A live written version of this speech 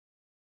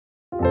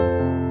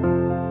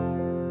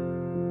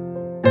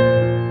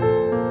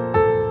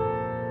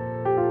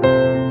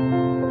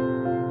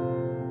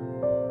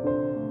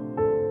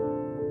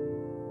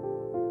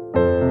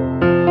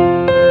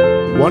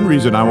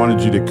reason I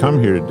wanted you to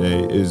come here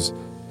today is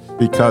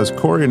because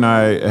Corey and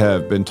I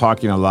have been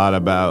talking a lot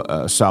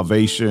about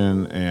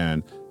salvation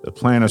and the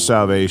plan of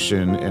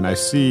salvation, and I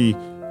see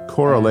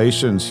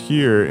correlations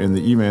here in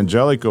the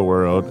evangelical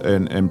world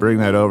and bring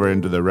that over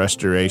into the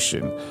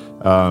restoration.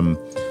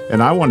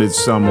 And I wanted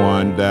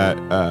someone that,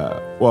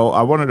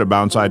 I wanted to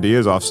bounce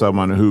ideas off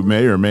someone who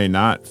may or may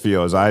not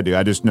feel as I do.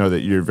 I just know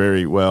that you're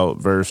very well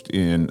versed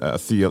in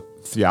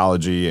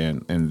theology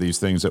and these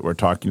things that we're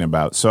talking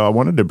about. So I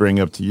wanted to bring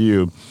up to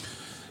you,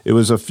 it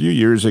was a few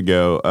years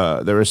ago,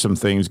 there were some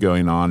things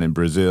going on in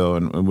Brazil,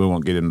 and we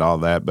won't get into all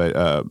that,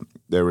 but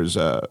there was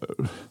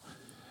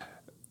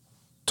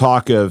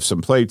talk of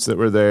some plates that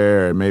were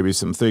there and maybe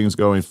some things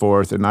going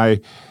forth. And I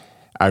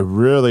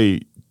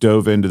really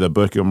dove into the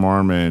Book of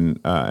Mormon,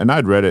 and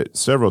I'd read it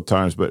several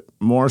times, but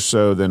more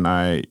so than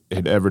I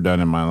had ever done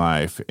in my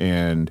life.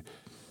 And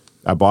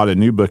I bought a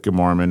new Book of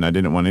Mormon. I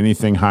didn't want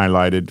anything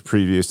highlighted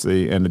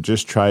previously, and I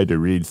just tried to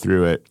read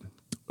through it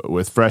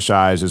with fresh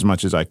eyes as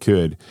much as I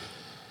could.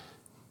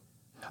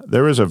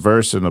 There was a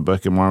verse in the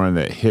Book of Mormon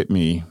that hit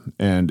me,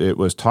 and it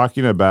was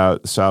talking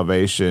about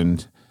salvation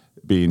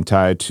being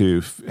tied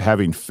to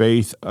having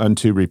faith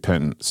unto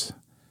repentance.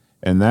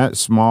 And that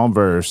small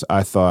verse,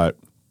 I thought,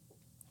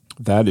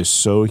 that is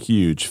so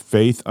huge,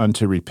 faith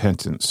unto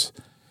repentance.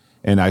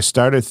 And I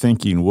started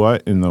thinking,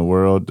 what in the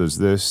world does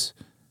this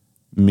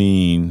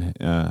mean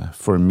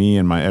for me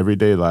in my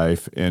everyday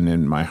life and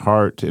in my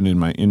heart and in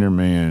my inner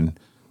man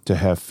to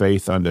have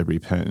faith unto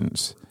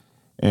repentance?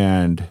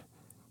 And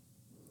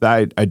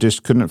I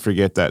just couldn't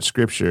forget that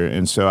scripture.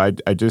 And so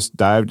I just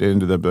dived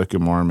into the Book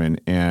of Mormon,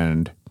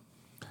 and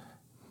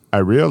I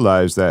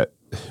realized that,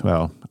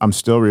 I'm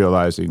still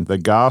realizing the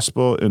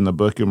gospel in the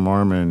Book of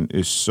Mormon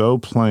is so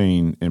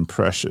plain and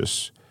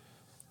precious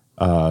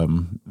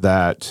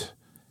that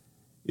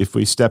if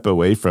we step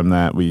away from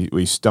that,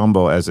 we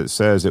stumble. As it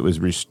says, it was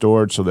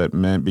restored so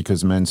that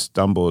because men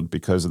stumbled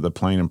because of the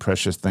plain and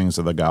precious things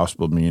of the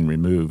gospel being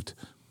removed.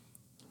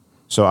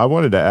 So I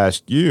wanted to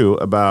ask you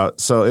about,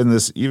 so in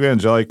this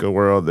evangelical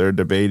world, they're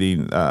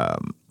debating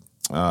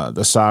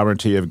the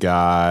sovereignty of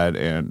God,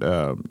 and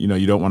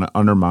you don't want to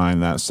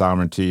undermine that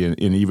sovereignty, and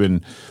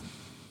even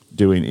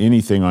doing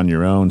anything on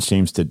your own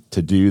seems to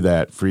do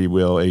that free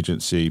will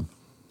agency.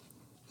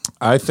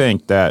 I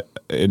think that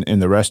in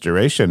the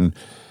restoration,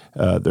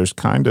 there's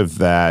kind of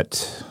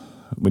that,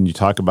 when you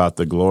talk about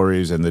the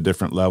glories and the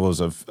different levels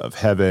of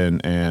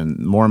heaven, and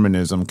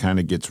Mormonism kind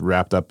of gets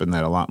wrapped up in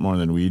that a lot more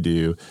than we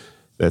do,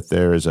 that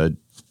there is a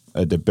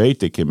debate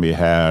that can be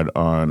had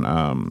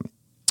on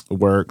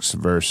works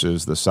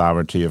versus the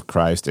sovereignty of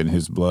Christ and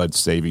his blood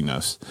saving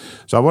us.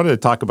 So I wanted to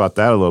talk about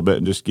that a little bit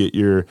and just get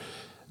your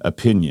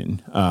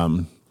opinion.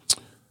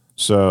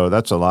 So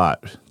that's a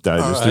lot that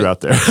I just threw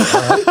out there.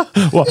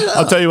 Well,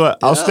 I'll tell you what,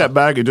 I'll step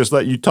back and just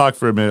let you talk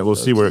for a minute. We'll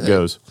see where it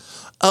goes.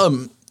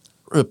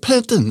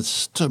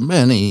 Repentance to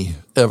many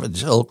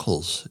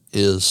evangelicals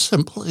is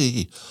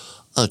simply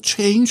a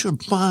change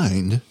of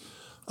mind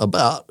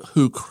about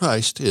who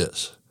Christ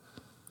is.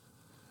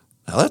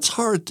 Now, that's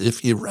hard.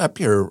 If you wrap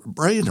your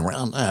brain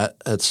around that,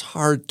 it's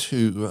hard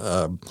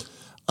to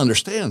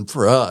understand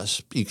for us,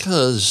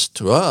 because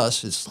to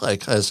us, it's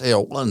like Isaiah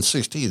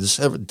 1:16,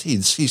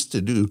 17, cease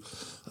to do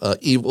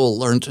evil,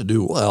 learn to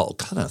do well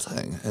kind of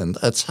thing. And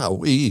that's how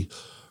we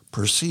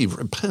perceive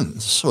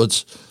repentance. So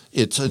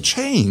it's a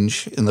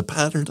change in the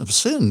pattern of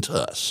sin to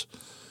us.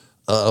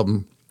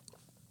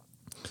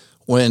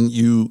 When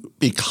you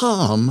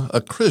become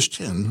a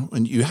Christian,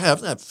 when you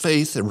have that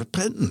faith and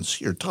repentance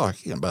you're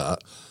talking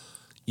about,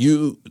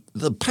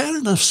 the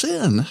pattern of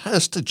sin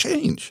has to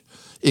change.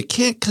 It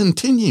can't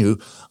continue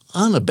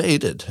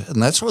unabated,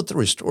 and that's what the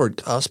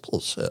Restored Gospel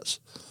says.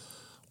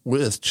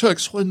 With Chuck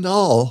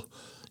Swindoll,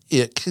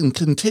 it can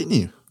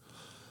continue.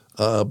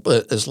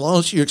 But as long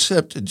as you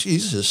accepted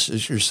Jesus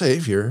as your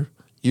Savior,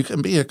 you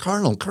can be a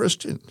carnal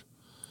Christian.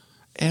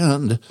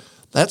 And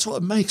that's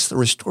what makes the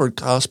Restored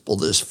Gospel,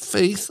 this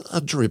faith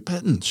unto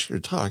repentance you're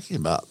talking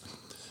about,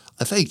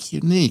 I think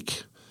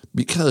unique,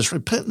 because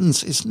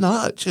repentance is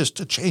not just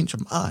a change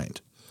of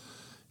mind.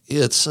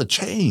 It's a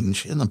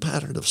change in the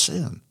pattern of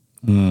sin.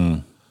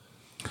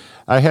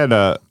 I had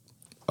a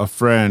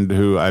friend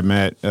who I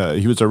met.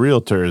 He was a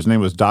realtor. His name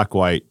was Doc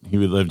White. He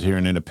lived here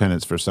in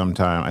Independence for some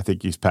time. I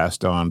think he's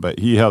passed on, but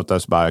he helped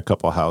us buy a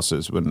couple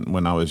houses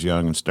when I was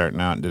young and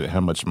starting out and didn't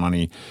have much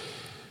money.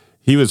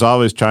 He was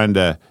always trying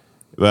to,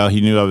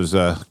 he knew I was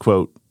a,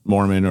 quote,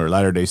 Mormon or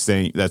Latter-day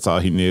Saint. That's all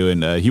he knew.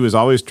 And he was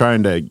always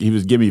he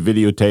was giving me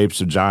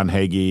videotapes of John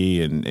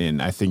Hagee,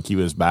 and I think he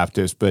was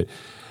Baptist. But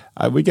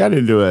we got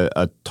into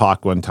a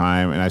talk one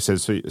time, and I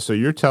said, so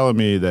you're telling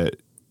me that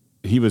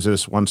he was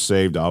just once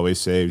saved, always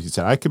saved? He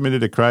said, I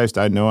committed to Christ.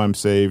 I know I'm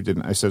saved.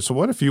 And I said, so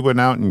what if you went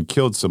out and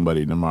killed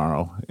somebody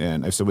tomorrow?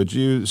 And I said, would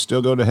you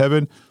still go to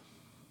heaven?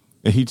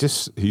 And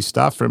he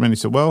stopped for a minute.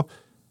 He said,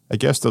 I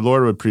guess the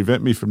Lord would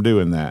prevent me from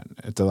doing that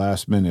at the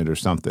last minute or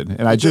something.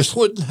 And I just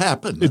wouldn't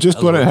happen. It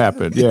just wouldn't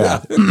happen.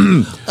 Yeah.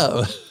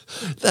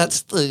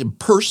 That's the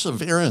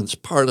perseverance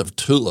part of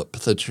TULIP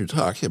that you're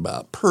talking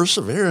about.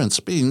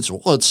 Perseverance means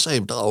once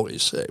saved,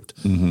 always saved.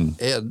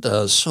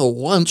 And so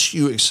once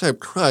you accept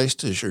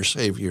Christ as your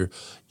Savior,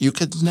 you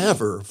can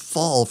never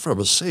fall from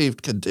a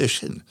saved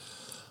condition.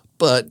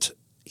 But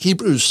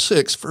Hebrews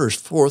 6, verse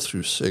 4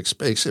 through 6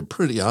 makes it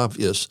pretty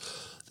obvious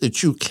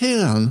that you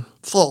can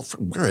fall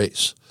from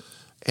grace.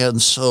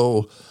 And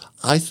so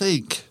I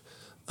think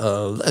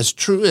that's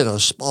true in a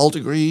small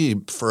degree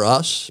for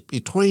us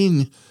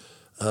between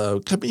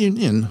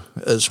communion,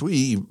 as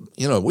we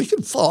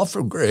can fall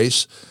from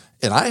grace,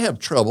 and I have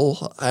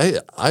trouble.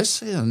 I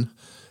sin.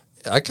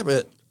 I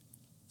commit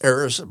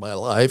errors in my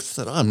life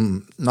that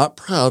I'm not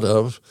proud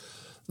of,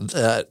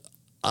 that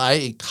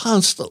I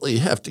constantly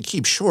have to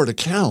keep short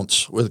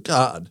accounts with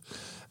God.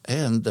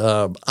 And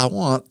I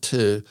want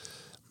to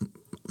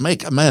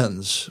make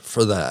amends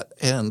for that.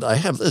 And I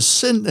have this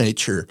sin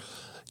nature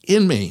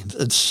in me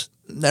that's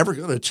never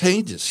going to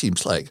change, it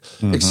seems like,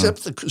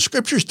 except the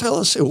scriptures tell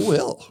us it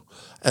will.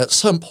 At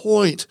some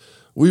point,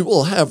 we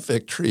will have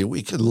victory.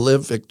 We can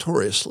live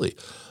victoriously.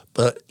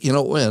 But,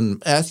 when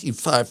Matthew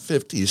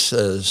 5:50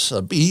 says,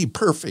 be ye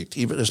perfect,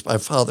 even as my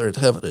Father in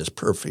heaven is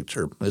perfect,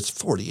 or it's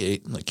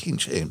 48 in the King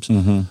James.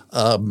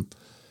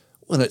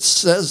 When it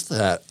says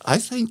that, I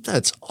think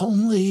that's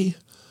only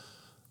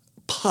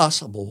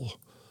possible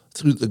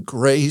through the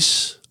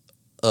grace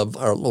of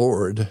our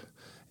Lord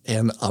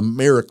and a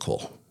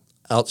miracle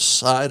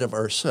outside of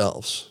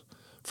ourselves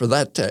for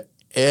that to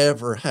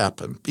ever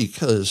happen,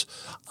 because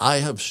I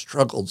have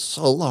struggled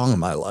so long in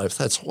my life.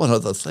 That's one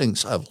of the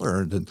things I've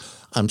learned, and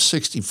I'm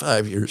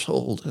 65 years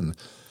old, and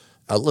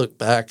I look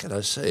back and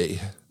I say,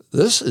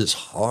 this is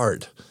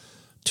hard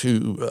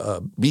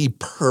to be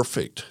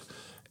perfect.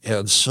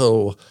 And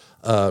so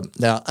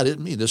now I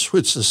didn't mean to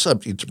switch the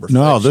subject to perfection.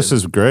 No, this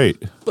is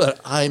great. But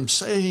I'm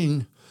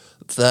saying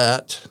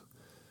that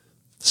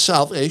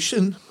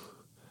salvation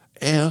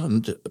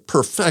and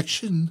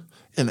perfection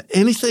and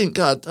anything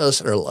God does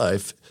in our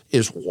life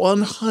is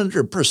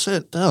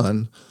 100%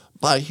 done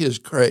by His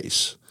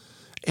grace.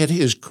 And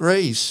His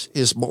grace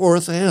is more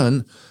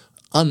than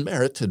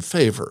unmerited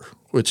favor,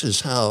 which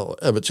is how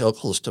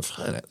evangelicals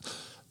define it.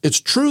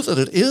 It's true that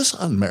it is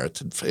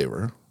unmerited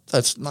favor.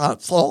 That's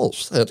not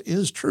false. That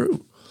is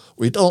true.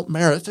 We don't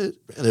merit it.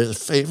 It is a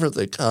favor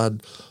that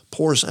God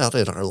pours out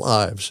in our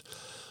lives.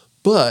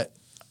 But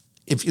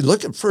if you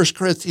look at 1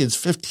 Corinthians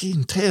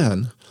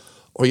 15:10,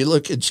 or you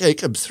look at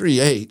Jacob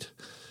 3:8,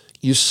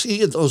 you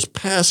see in those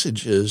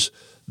passages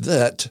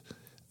that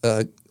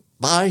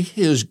by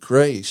His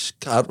grace,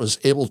 God was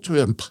able to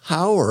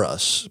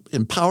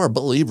empower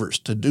believers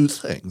to do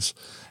things.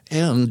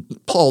 And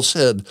Paul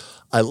said,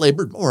 I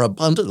labored more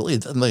abundantly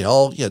than they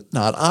all, yet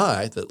not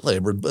I that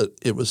labored, but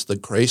it was the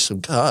grace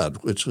of God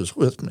which was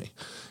with me,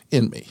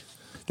 in me.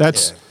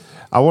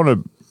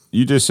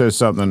 You just said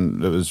something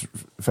that was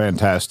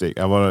fantastic.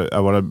 I want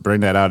to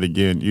bring that out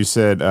again. You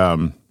said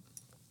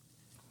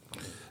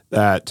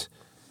that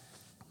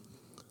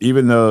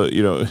even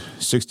though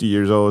 60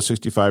 years old,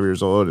 65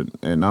 years old,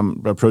 and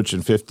I'm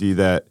approaching 50,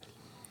 that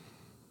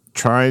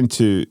trying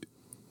to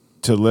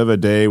live a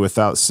day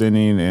without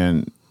sinning,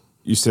 and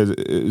you said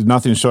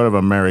nothing short of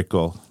a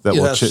miracle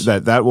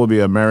that that will be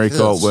a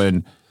miracle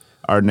when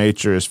our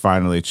nature is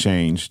finally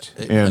changed.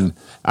 Amen. And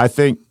I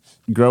think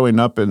growing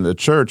up in the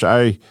church,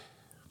 and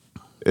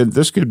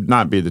this could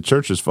not be the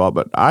church's fault,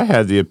 but I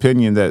had the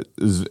opinion that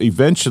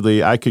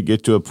eventually I could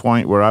get to a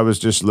point where I was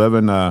just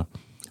living a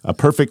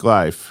perfect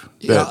life,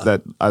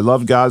 that I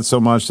loved God so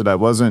much that I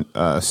wasn't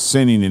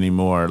sinning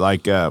anymore.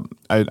 Like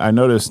I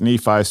noticed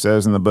Nephi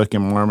says in the Book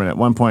of Mormon, at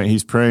one point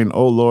he's praying,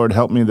 "Oh Lord,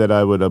 help me that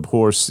I would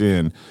abhor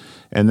sin."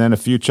 And then a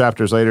few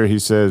chapters later he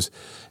says,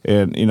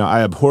 "And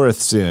I abhorreth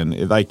sin."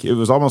 It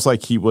was almost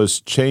like he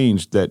was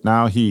changed, that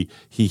now he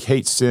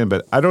hates sin.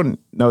 But I don't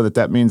know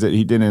that means that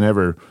he didn't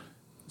ever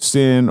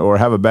sin or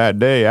have a bad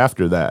day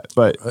after that.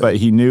 But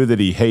he knew that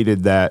he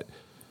hated that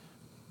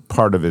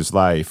part of his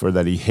life, or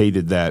that he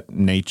hated that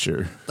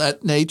nature.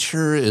 That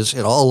nature is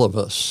in all of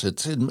us.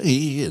 It's in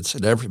me. It's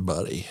in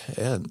everybody.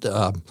 And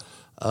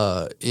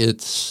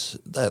it's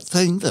that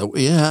thing that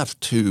we have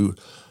to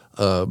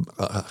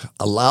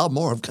allow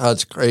more of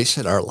God's grace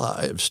in our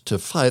lives to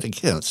fight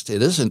against.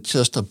 It isn't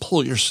just a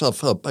pull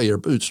yourself up by your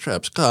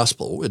bootstraps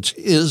gospel, which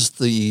is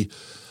the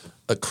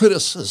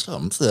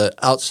criticism that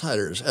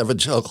outsiders,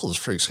 evangelicals,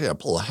 for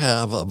example,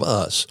 have of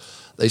us.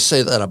 They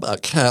say that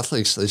about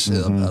Catholics. They say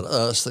that about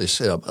us. They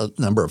say about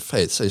a number of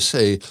faiths. They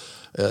say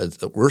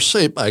that we're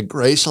saved by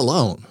grace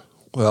alone.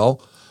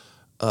 Well,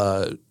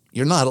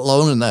 you're not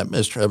alone in that,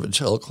 Mr.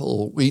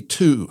 Evangelical. We,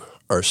 too,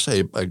 are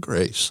saved by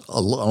grace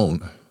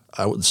alone.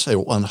 I would say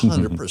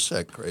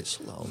 100% grace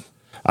alone.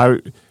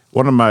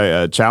 One of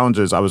my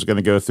challenges, I was going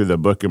to go through the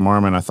Book of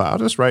Mormon. I thought I'll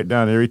just write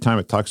down every time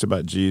it talks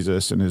about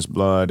Jesus and His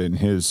blood and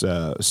His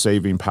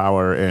saving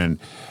power, and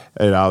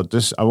I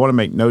want to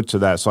make notes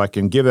of that so I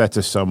can give that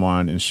to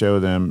someone and show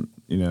them,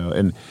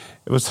 and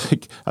it was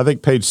like, I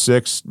think page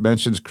 6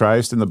 mentions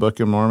Christ in the Book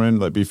of Mormon.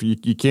 Like, if you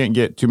can't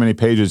get too many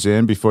pages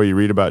in before you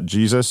read about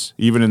Jesus,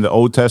 even in the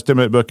Old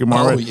Testament Book of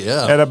Mormon. Oh,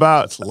 yeah. And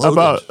about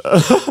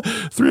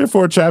 3 or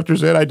 4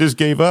 chapters in, I just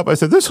gave up. I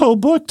said, this whole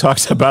book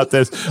talks about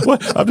this.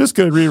 What? I'm just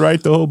going to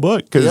rewrite the whole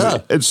book.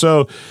 And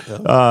so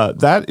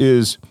that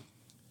is,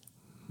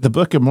 the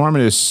Book of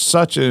Mormon is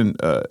such an,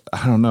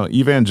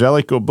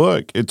 evangelical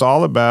book. It's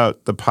all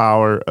about the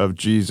power of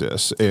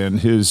Jesus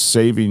and his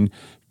saving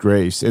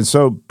grace. And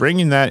so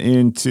bringing that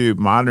into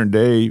modern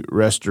day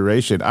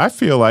restoration, I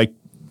feel like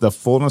the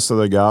fullness of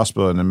the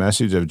gospel and the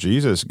message of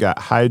Jesus got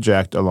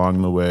hijacked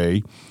along the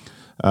way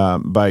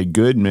by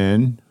good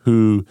men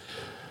who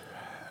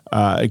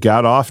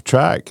got off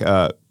track.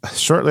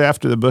 Shortly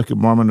after the Book of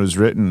Mormon was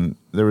written,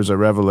 there was a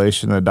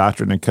revelation, the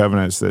Doctrine and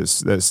Covenants,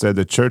 that said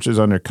the church is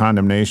under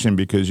condemnation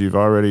because you've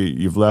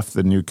left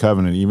the new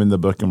covenant, even the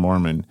Book of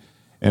Mormon.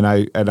 And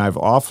I've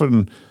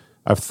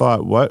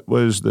thought, what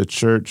was the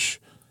church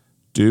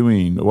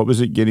doing? What was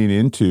it getting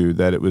into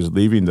that it was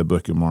leaving the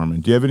Book of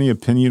Mormon? Do you have any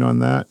opinion on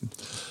that?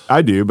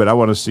 I do, but I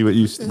want to see what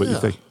you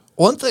think.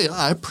 One thing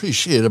I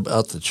appreciate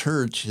about the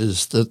church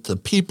is that the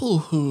people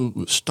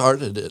who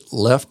started it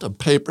left a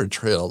paper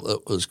trail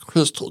that was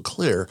crystal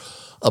clear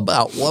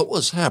about what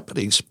was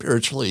happening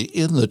spiritually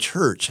in the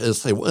church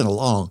as they went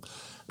along.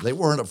 They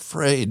weren't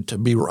afraid to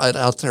be right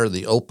out there in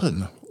the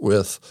open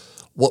with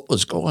what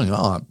was going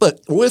on.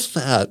 But with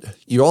that,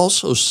 you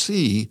also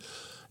see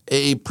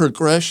a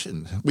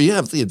progression. We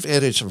have the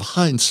advantage of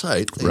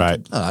hindsight. They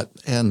right. did not.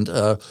 And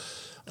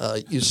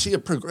you see a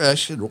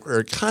progression where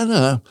it kind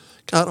of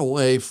got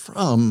away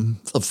from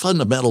the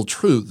fundamental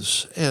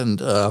truths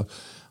and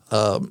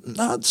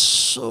not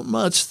so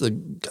much the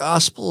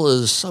gospel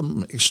as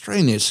some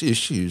extraneous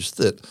issues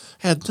that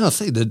had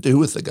nothing to do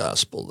with the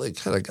gospel. They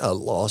kind of got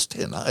lost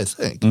in, I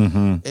think.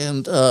 Mm-hmm.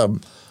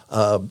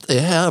 And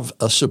they have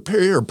a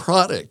superior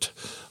product,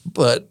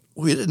 but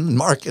we didn't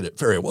market it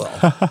very well.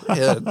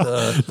 And,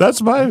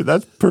 that's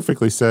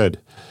perfectly said.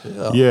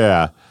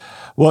 Yeah.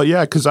 Well,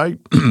 yeah, because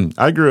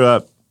I grew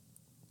up.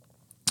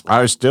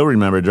 I still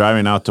remember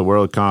driving out to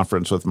World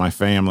Conference with my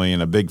family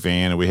in a big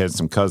van, and we had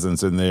some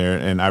cousins in there.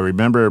 And I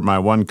remember my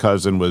one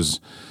cousin was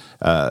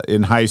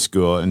in high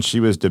school, and she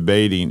was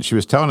debating. She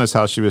was telling us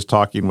how she was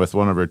talking with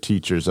one of her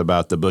teachers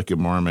about the Book of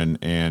Mormon,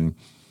 and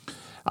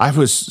I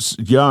was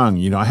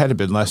young, I had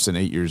been less than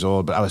 8 years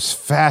old, but I was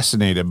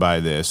fascinated by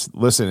this.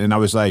 Listen, and I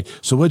was like,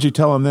 so what'd you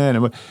tell him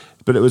then?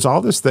 But it was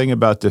all this thing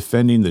about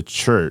defending the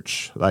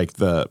church, like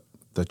the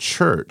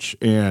church.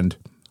 And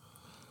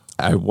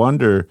I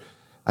wonder,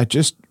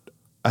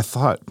 I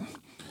thought,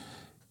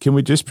 can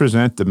we just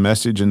present the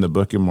message in the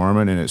Book of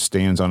Mormon and it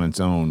stands on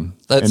its own?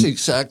 That's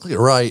exactly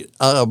right.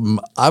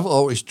 I've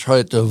always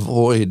tried to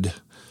avoid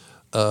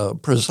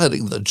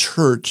presenting the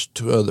church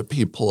to other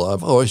people.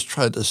 I've always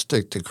tried to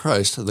stick to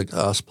Christ and the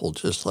gospel,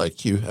 just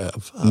like you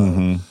have.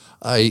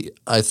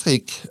 I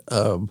think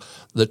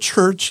the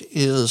church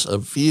is a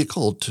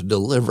vehicle to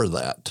deliver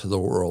that to the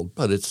world,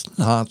 but it's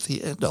not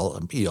the end-all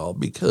and be-all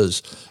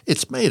because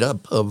it's made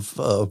up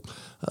of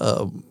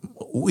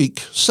weak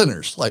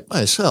sinners like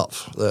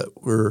myself that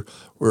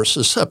we're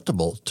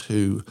susceptible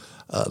to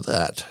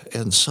that.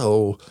 And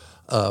so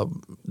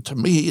to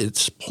me,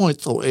 it's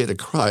point the way to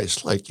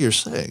Christ, like you're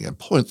saying, and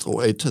point the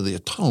way to the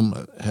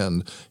atonement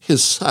and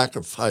his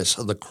sacrifice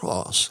on the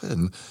cross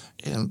and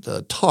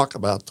talk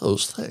about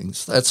those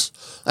things. That's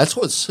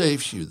what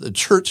saves you. The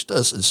church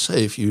doesn't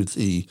save you.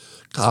 The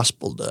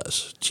gospel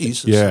does.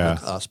 Jesus and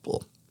the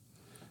gospel.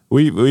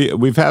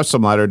 We've had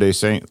some Latter-day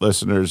Saint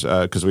listeners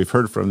because we've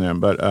heard from them,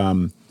 but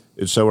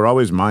so we're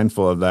always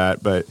mindful of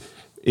that. But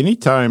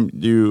anytime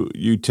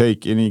you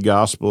take any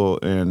gospel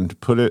and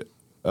put it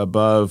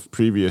above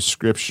previous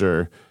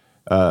scripture,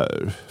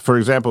 for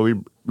example,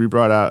 we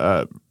brought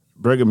out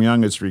Brigham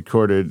Young. It's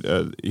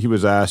recorded. He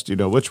was asked,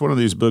 which one of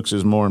these books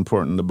is more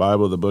important, the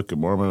Bible, the Book of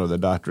Mormon, or the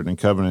Doctrine and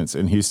Covenants?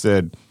 And he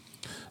said,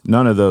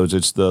 none of those.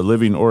 It's the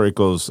living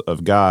oracles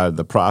of God,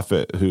 the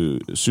prophet, who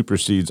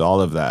supersedes all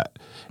of that.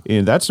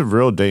 And that's a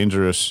real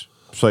dangerous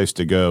place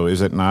to go, is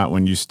it not,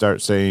 when you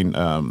start saying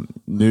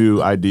new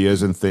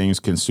ideas and things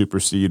can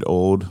supersede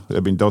old?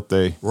 I mean, don't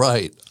they?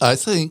 Right. I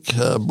think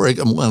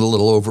Brigham went a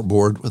little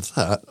overboard with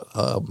that.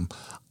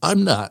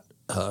 I'm not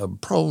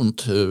prone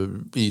to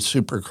be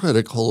super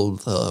critical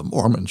of the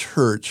Mormon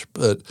Church,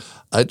 but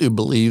I do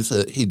believe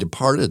that he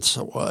departed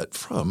somewhat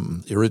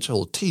from the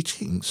original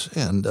teachings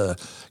and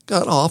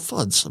got off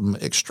on some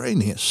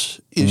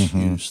extraneous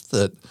issues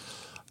that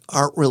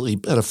aren't really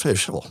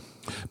beneficial.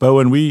 But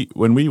when we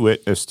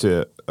witness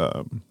to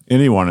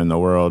anyone in the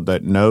world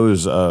that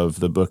knows of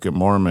the Book of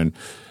Mormon,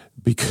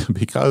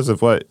 because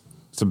of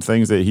some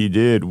things that he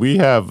did, we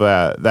have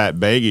that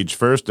baggage,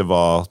 first of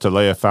all, to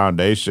lay a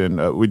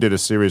foundation. We did a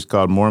series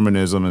called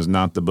Mormonism is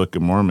Not the Book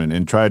of Mormon,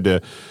 and tried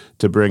to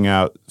bring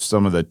out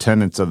some of the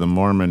tenets of the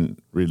Mormon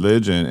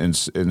religion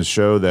and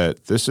show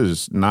that this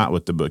is not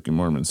what the Book of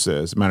Mormon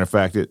says. As a matter of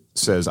fact, it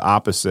says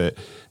opposite.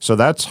 So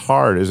that's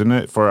hard, isn't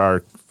it, for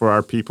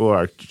our people,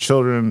 our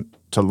children,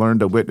 to learn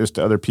to witness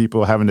to other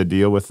people, having to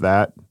deal with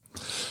that?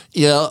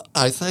 Yeah,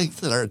 I think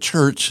that our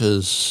church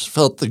has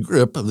felt the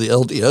grip of the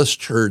LDS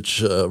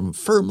church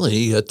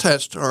firmly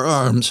attached to our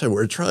arms, and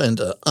we're trying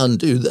to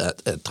undo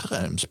that at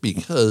times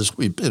because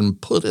we've been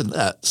put in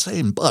that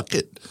same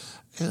bucket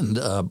and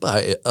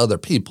by other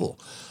people.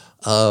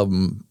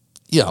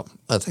 Yeah,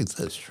 I think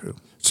that's true.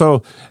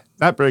 So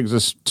that brings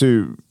us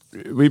to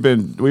we've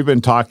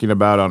been talking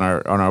about on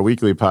our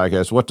weekly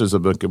podcast. What does the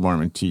Book of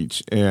Mormon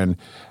teach? And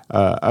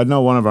I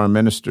know one of our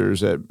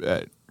ministers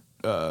at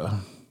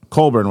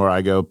Colburn, where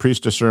I go,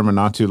 preached a sermon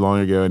not too long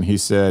ago, and he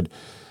said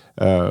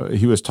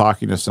he was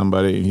talking to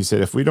somebody, and he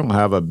said, if we don't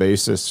have a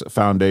basis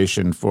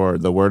foundation for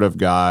the Word of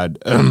God,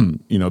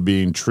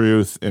 being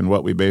truth and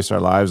what we base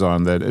our lives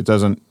on, that it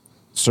doesn't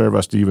serve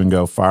us to even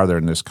go farther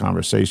in this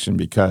conversation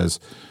because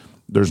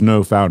there's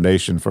no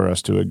foundation for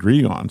us to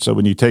agree on. So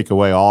when you take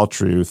away all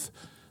truth,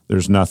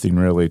 there's nothing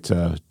really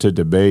to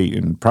debate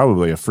and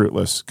probably a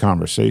fruitless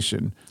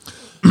conversation.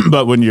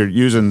 But when you're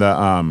using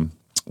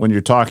when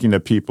you're talking to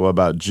people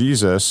about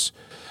Jesus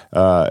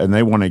and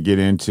they want to get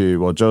into,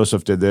 well,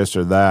 Joseph did this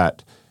or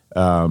that,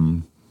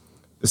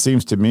 it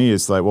seems to me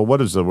it's like, well, what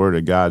does the Word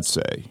of God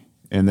say?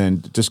 And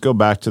then just go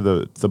back to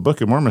the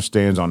Book of Mormon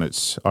stands on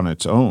its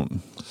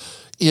own.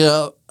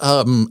 Yeah,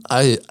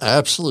 I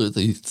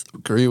absolutely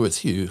agree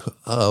with you.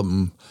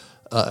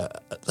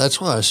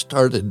 That's why I'm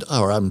starting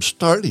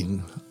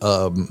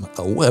a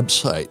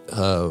website.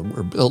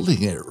 We're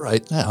building it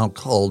right now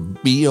called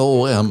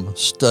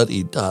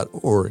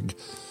bomstudy.org.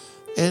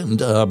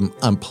 And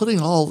I'm putting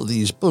all of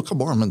these Book of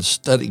Mormon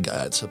study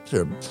guides up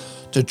there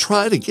to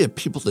try to get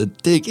people to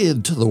dig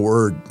into the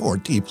Word more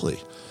deeply.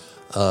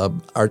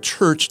 Our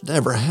church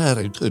never had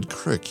a good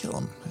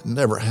curriculum,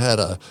 never had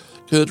a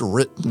good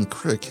written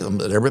curriculum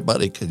that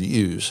everybody could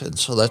use. And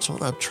so that's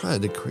what I'm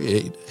trying to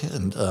create.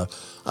 And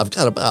I've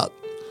got about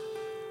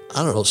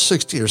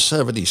 60 or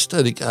 70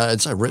 study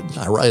guides I've written.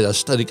 I write a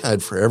study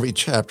guide for every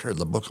chapter in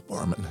the Book of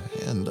Mormon.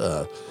 And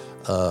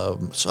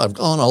so I've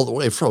gone all the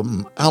way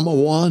from Alma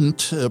 1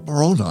 to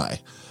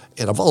Moroni.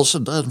 And I've also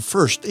done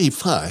First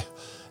Nephi.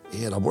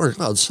 And I'm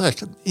working on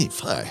Second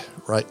Nephi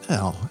right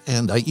now.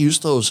 And I use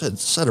those at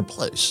Center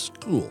Place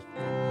School.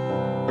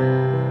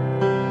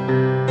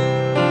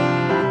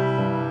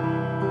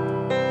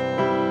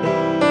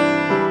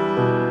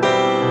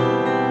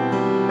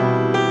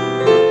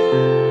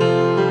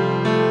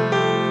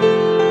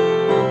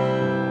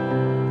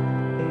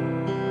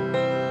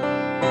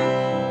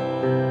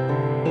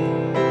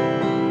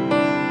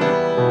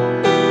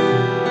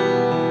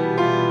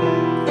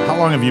 How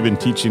long have you been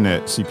teaching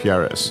at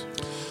CPRS?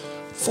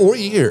 4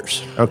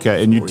 years.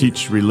 Okay, and you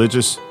teach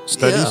religious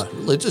studies? Yeah,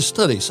 religious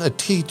studies. I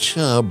teach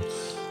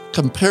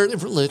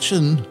comparative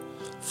religion,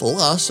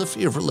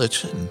 philosophy of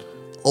religion,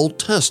 Old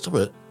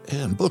Testament,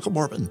 and Book of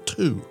Mormon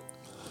 2.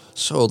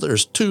 So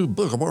there's 2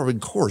 Book of Mormon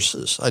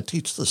courses. I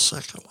teach the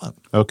second one.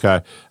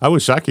 Okay. I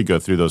wish I could go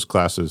through those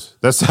classes.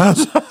 That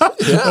sounds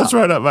that's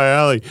right up my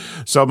alley.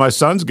 So my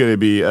son's going to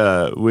be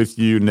with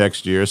you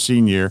next year,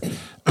 senior.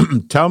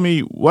 Tell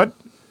me what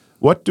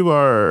do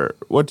our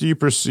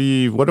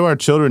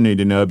children need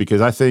to know?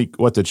 Because I think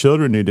what the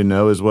children need to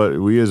know is what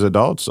we as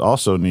adults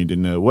also need to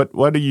know.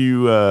 What do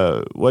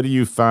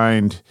you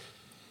find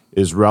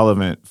is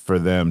relevant for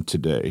them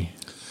today?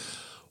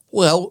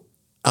 Well,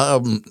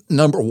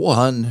 number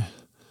one,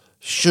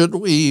 should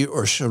we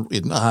or should we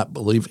not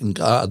believe in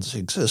God's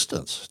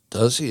existence?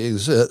 Does he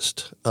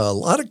exist? A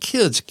lot of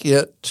kids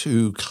get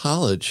to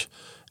college,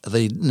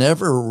 they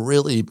never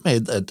really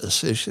made that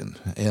decision,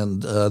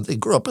 and they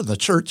grew up in the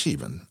church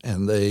even,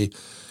 and they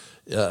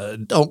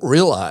don't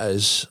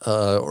realize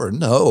or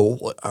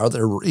know, are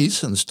there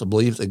reasons to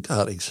believe that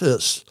God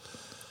exists?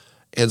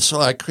 And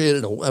so I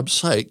created a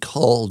website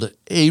called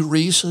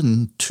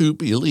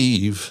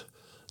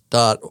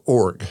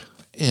areasontobelieve.org.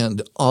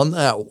 And on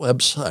that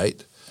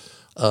website,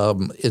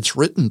 it's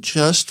written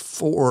just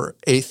for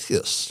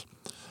atheists,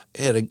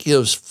 and it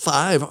gives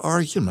 5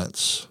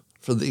 arguments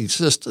for the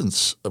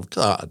existence of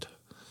God.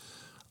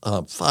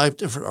 5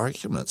 different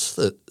arguments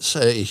that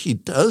say he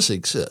does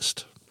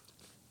exist.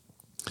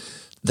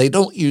 They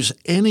don't use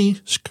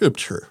any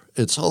scripture.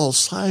 It's all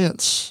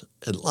science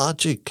and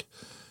logic.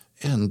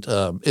 And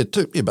it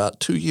took me about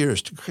 2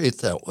 years to create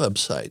that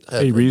website.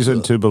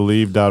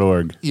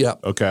 areasontobelieve.org. Yeah.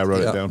 Okay, I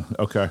wrote it down.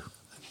 Okay.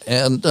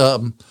 And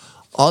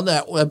on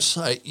that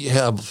website, you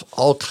have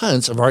all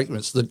kinds of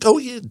arguments. The Go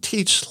Ye and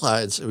Teach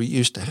slides that we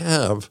used to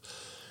have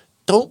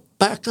don't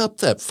back up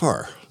that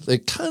far. They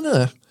kind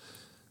of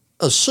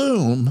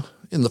assume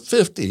in the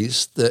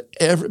 50s that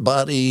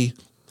everybody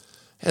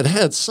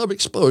had some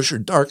exposure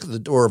dark in the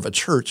door of a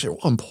church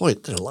at one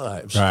point in their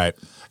lives. Right.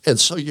 And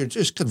so you're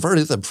just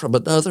converting them from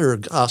another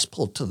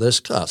gospel to this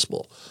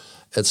gospel.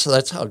 And so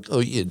that's how Go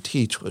Ye and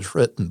Teach was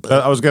written. But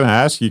I was going to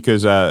ask you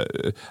because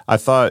I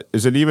thought,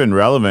 is it even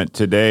relevant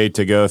today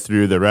to go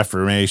through the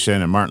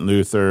Reformation and Martin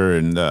Luther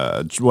and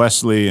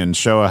Wesley and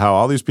show how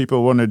all these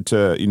people wanted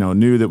to,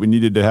 knew that we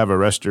needed to have a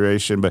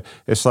restoration? But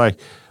it's like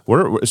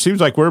it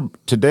seems like we're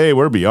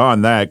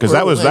beyond that, because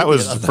that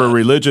was for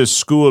religious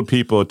schooled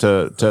people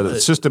to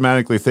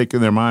systematically think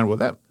in their mind,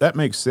 well, that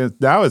makes sense.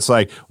 Now it's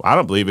like, well, I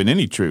don't believe in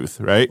any truth,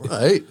 right?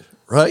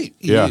 Right.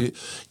 Yeah.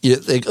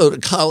 They go to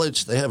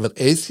college, they have an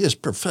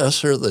atheist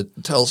professor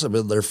that tells them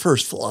in their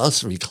first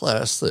philosophy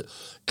class that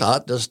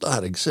God does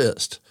not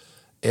exist.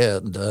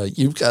 And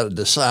you've got to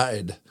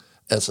decide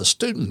as a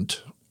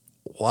student,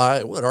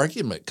 what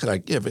argument could I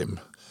give him?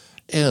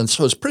 And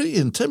so it's pretty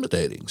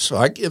intimidating. So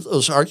I give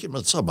those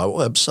arguments on my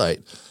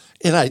website,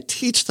 and I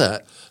teach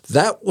that.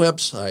 That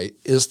website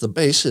is the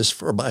basis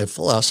for my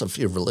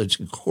philosophy of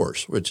religion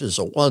course, which is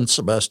a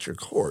one-semester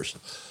course.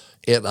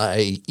 And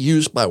I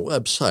use my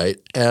website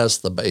as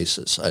the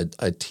basis.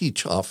 I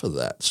teach off of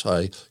that. So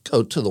I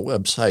go to the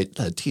website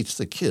and I teach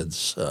the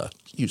kids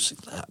using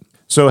that.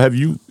 So have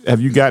you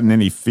gotten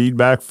any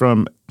feedback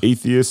from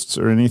atheists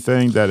or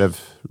anything that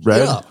have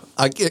read? Yeah,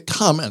 I get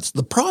comments.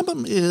 The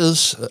problem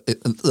is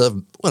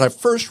when I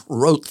first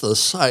wrote the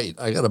site,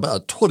 I got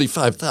about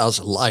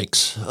 25,000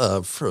 likes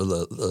for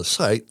the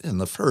site in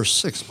the first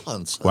 6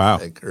 months. Wow. I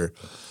think.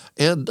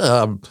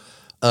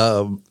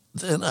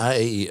 Then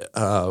I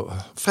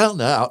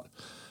found out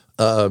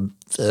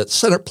that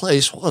Center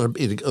Place wanted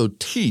me to go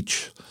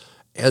teach.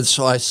 And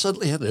so I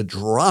suddenly had to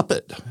drop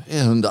it.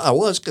 And I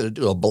was going to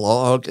do a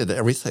blog and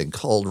everything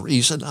called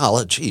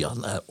Reasonology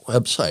on that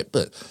website,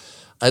 but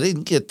I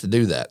didn't get to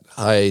do that.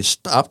 I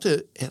stopped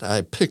it and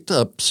I picked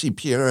up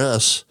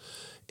CPRS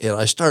and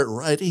I started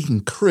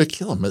writing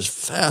curriculum as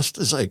fast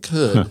as I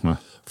could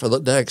for the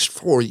next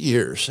 4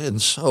 years.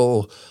 And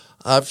so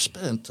I've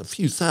spent a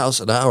few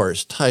thousand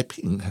hours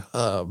typing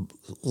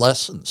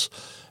lessons.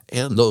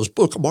 And those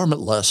Book of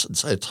Mormon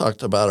lessons I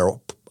talked about are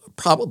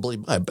probably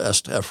my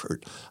best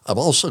effort. I've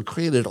also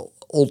created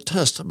Old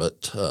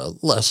Testament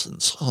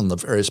lessons on the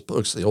various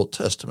books of the Old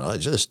Testament. I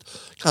just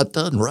got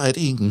done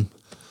writing,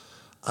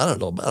 I don't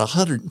know, about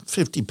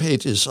 150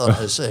 pages on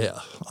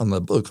Isaiah, on the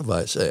book of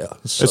Isaiah.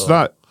 So,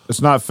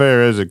 It's not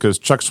fair, is it? Because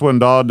Chuck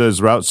Swindoll does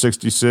Route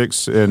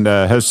 66 and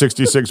has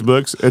 66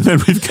 books, and then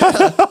you've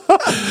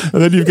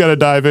got to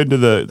dive into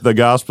the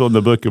Gospel and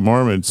the Book of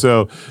Mormon.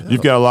 So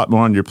you've got a lot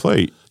more on your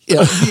plate.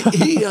 Yeah,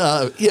 he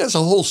has a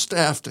whole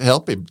staff to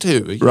help him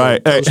too.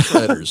 Right.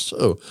 Ghostwriters.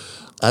 So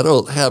I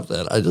don't have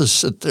that. I just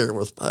sit there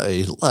with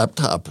my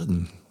laptop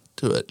and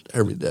do it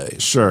every day.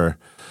 Sure.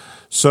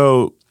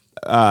 So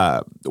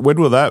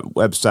when will that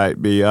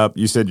website be up?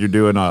 You said you're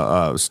doing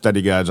a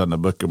study guides on the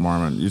Book of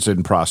Mormon. You said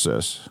in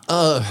process.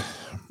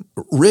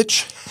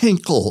 Rich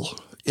Hinkle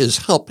is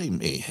helping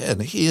me,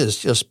 and he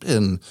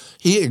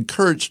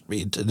encouraged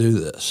me to do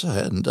this.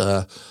 And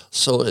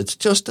so it's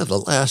just in the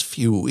last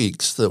few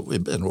weeks that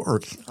we've been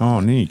working. Oh,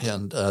 neat.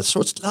 And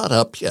so it's not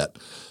up yet,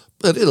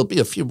 but it'll be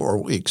a few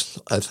more weeks,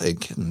 I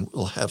think, and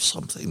we'll have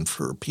something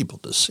for people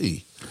to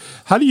see.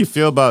 How do you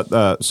feel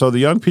about so the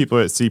young people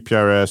at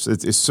CPRS?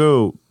 It's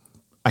so,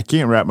 I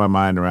can't wrap my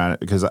mind around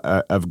it, because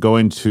I've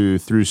going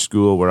through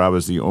school where I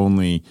was the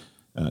only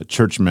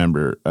church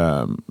member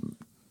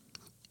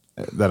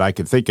that I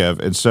could think of.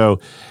 And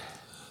so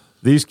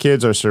these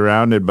kids are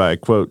surrounded by,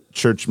 quote,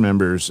 church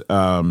members.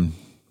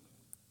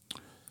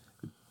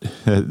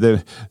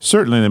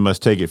 Certainly they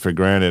must take it for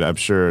granted, I'm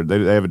sure.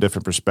 They have a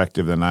different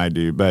perspective than I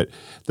do. But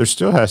there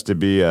still has to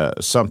be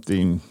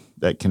something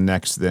that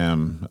connects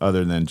them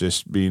other than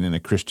just being in a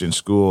Christian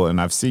school. And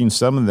I've seen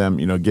some of them,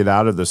 get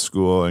out of the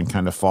school and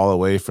kind of fall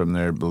away from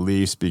their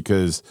beliefs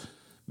because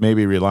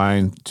maybe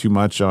relying too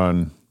much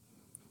on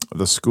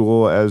the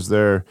school as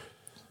their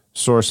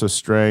source of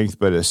strength,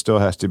 but it still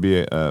has to be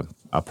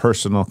a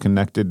personal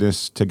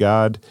connectedness to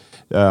God.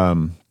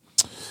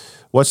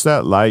 What's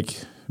that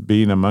like,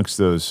 being amongst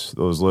those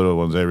little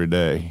ones every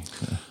day?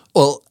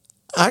 Well,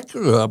 I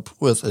grew up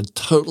with a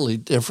totally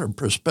different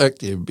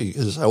perspective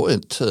because I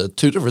went to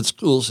 2 different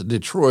schools in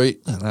Detroit,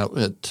 and I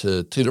went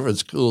to 2 different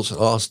schools in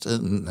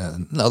Austin,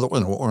 and another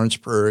one in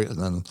Orangeburg, and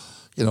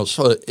then,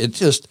 so it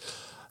just,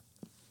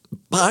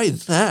 by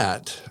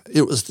that,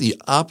 it was the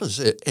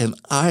opposite, and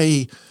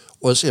I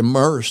was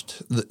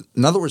immersed.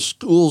 In other words,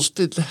 schools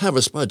didn't have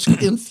as much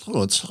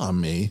influence on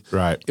me.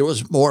 Right. It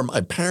was more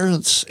my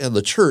parents and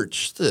the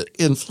church that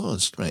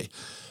influenced me.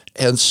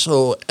 And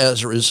so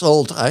as a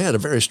result, I had a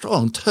very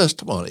strong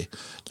testimony.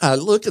 I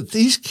look at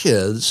these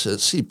kids at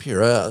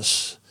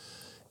CPRS,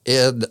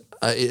 and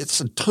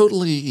it's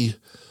totally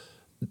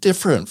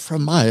different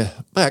from my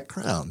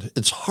background.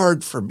 It's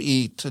hard for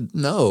me to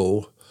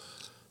know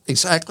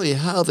exactly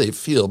how they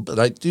feel, but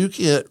I do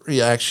get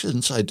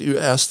reactions. I do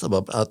ask them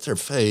about their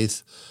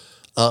faith.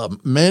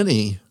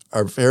 Many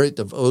are very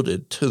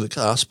devoted to the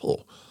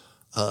gospel.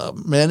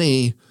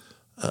 Many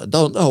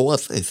don't know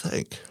what they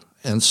think.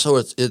 And so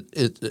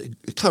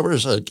it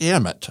covers a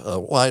gamut, a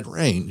wide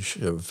range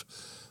of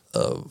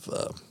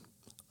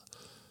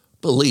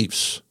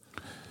beliefs.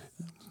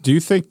 Do you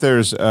think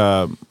there's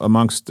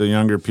amongst the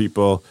younger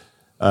people?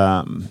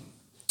 I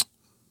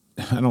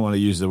don't want to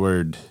use the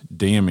word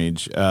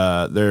damage.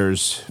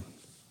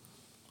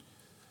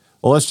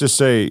 Let's just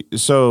say,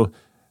 so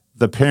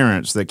the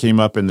parents that came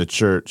up in the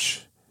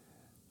church,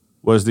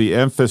 was the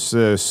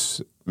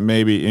emphasis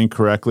maybe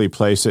incorrectly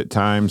placed at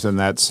times, and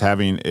that's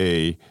having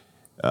a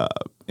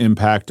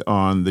impact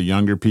on the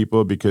younger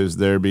people because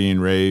they're being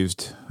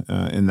raised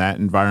in that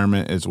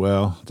environment as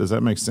well? Does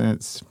that make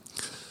sense?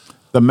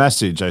 The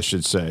message, I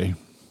should say.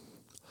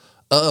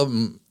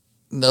 In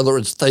other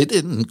words, they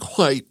didn't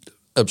quite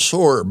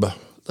absorb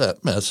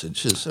that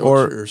message, is that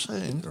what you're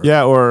saying? Or?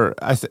 Yeah, or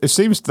it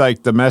seems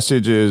like the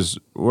message is,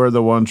 we're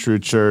the one true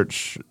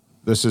church.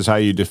 This is how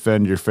you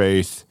defend your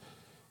faith,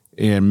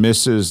 and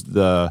misses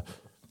the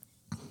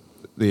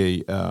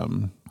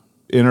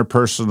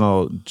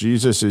interpersonal.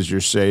 Jesus is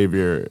your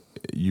Savior.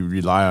 You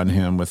rely on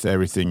Him with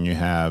everything you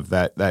have.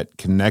 That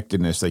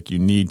connectedness, like you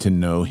need to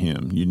know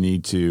Him. You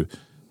need to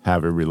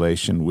have a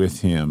relation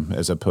with Him,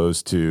 as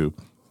opposed to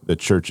the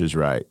church is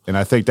right. And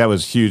I think that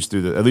was huge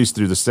at least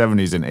through the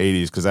 70s and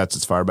 80s, because that's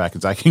as far back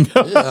as I can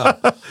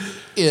go.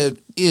 Yeah.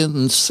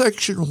 In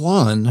Section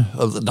 1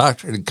 of the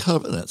Doctrine and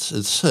Covenants,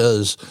 it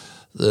says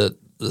that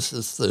this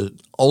is the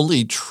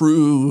only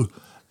true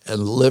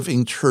and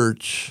living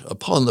church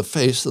upon the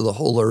face of the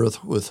whole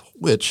earth, with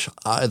which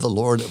I, the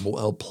Lord, am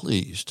well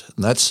pleased.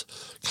 And that's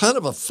kind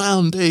of a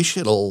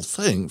foundational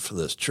thing for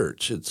this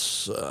church.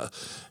 It's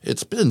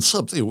been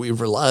something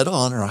we've relied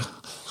on or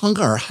hung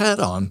our hat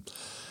on.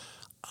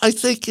 I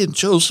think in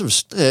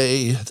Joseph's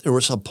day, there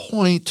was a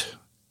point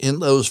in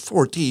those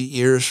 14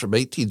 years from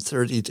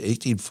 1830 to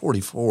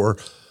 1844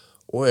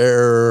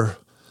 where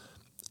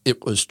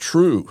it was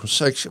true,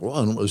 Section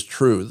 1 was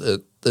true,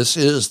 that this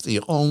is the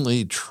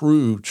only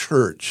true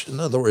church. In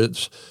other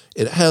words,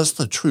 it has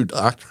the true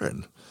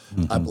doctrine.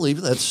 Mm-hmm. I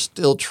believe that's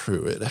still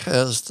true. It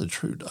has the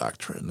true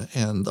doctrine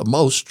and the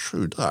most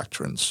true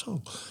doctrine.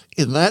 So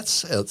in that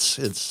sense,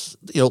 it's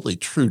the only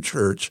true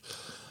church.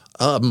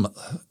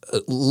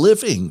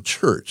 Living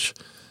church.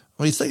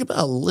 When you think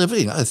about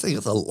living, I think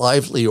of the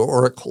lively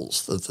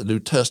oracles that the New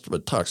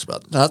Testament talks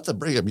about. Not that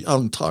Brigham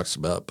Young talks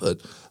about,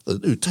 but the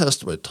New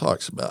Testament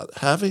talks about.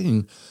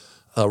 Having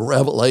a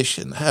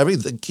revelation, having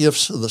the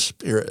gifts of the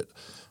Spirit,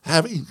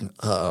 having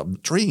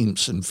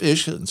dreams and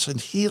visions and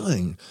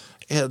healing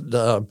and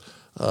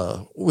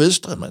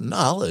wisdom and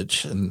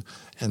knowledge and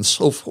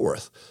so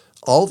forth.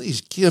 All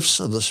these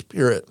gifts of the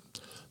Spirit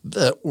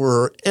that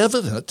were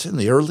evident in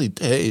the early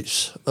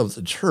days of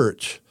the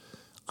church.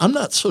 I'm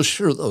not so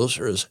sure those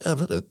are as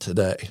evident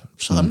today.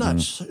 So I'm not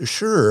so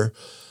sure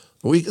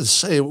we can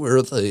say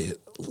we're the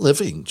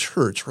living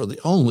church. We're the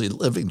only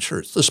living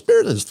church. The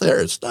Spirit is there.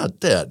 It's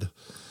not dead.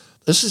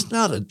 This is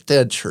not a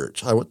dead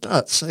church. I would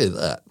not say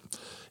that.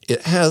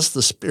 It has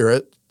the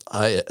Spirit.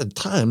 I at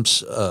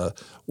times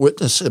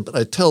witness it, but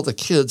I tell the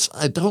kids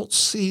I don't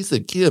see the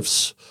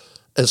gifts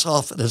as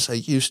often as I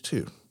used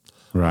to.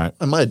 Right.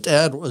 And my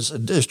dad was a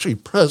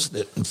district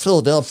president in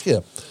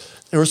Philadelphia.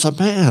 There was a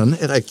man,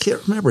 and I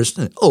can't remember his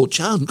name. Oh,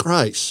 John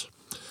Grice.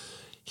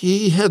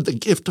 He had the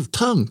gift of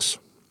tongues,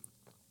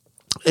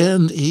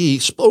 and he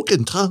spoke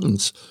in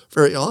tongues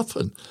very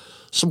often.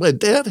 So my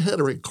dad had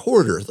a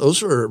recorder.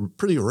 Those were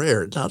pretty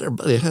rare. Not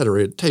everybody had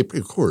a tape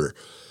recorder.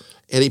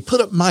 And he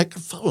put up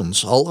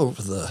microphones all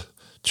over the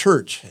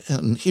church,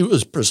 and he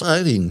was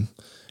presiding,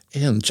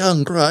 and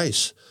John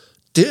Grice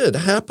did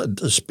happen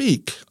to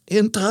speak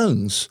in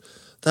tongues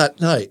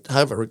that night. I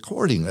have a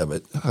recording of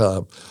it.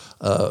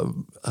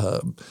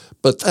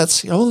 But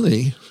that's the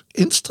only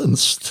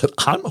instance that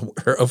I'm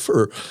aware of.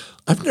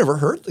 I've never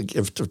heard the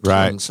gift of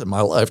tongues in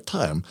my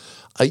lifetime.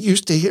 I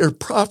used to hear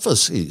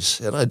prophecies,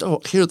 and I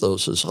don't hear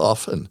those as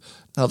often.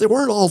 Now, they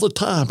weren't all the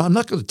time. I'm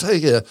not going to tell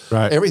you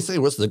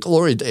everything was the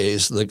glory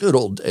days, the good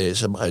old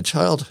days of my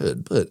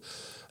childhood, but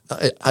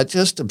I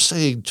just am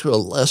saying to a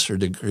lesser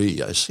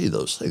degree I see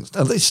those things.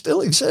 Now, they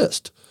still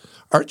exist.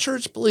 Our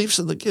church believes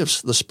in the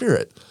gifts of the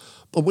Spirit,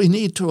 but we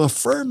need to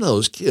affirm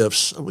those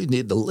gifts. We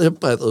need to live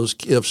by those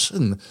gifts,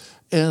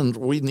 and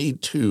we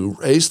need to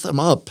raise them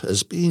up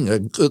as being a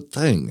good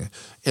thing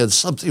and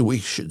something we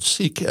should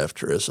seek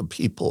after as a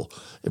people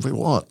if we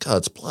want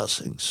God's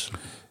blessings.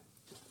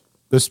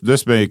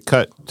 This may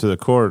cut to the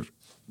core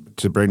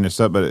to bring this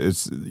up, but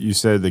you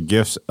said the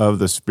gifts of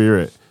the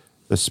Spirit.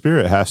 The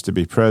Spirit has to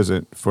be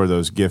present for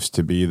those gifts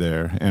to be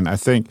there, and I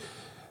think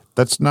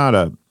that's not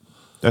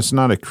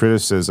a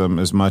criticism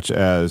as much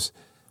as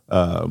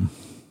a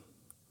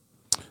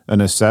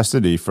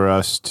necessity for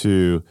us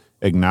to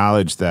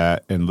acknowledge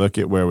that and look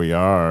at where we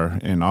are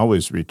and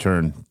always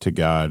return to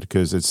God,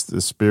 because it's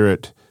the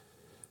Spirit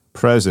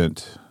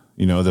present,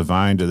 the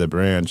vine to the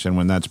branch. And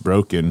when that's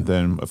broken,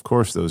 then of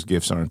course those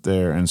gifts aren't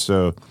there. And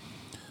so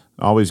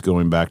always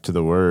going back to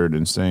the Word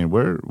and saying,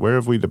 where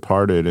have we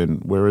departed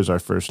and where is our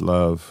first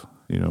love?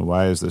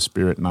 Why is the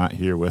Spirit not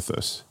here with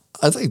us?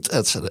 I think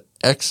that's an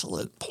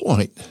excellent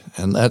point,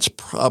 and that's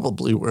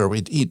probably where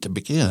we need to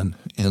begin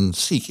in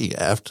seeking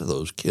after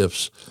those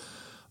gifts.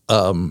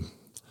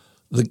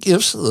 The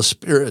gifts of the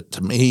Spirit,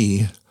 to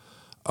me,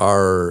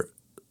 are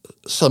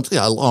something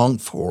I long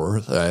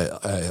for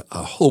that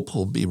I hope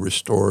will be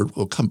restored,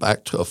 will come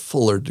back to a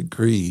fuller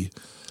degree.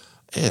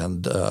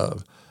 And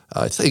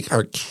I think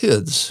our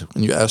kids,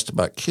 when you asked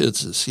about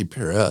kids at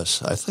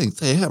CPRS, I think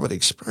they haven't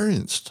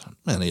experienced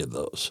many of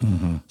those.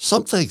 Mm-hmm.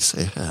 Some things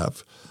they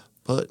have,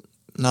 but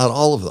not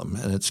all of them.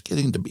 And it's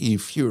getting to be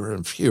fewer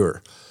and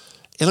fewer.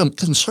 And I'm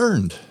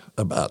concerned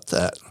about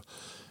that.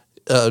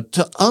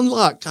 To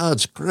unlock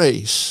God's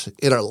grace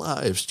in our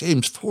lives,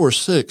 James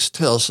 4:6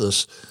 tells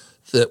us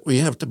that we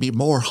have to be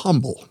more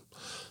humble.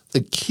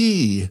 The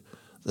key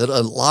that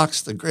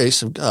unlocks the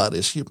grace of God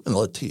is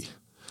humility.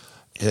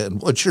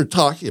 And what you're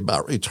talking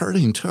about,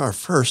 returning to our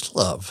first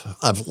love,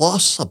 I've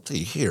lost something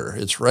here.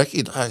 It's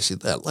recognizing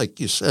that, like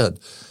you said,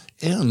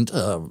 and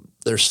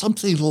there's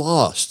something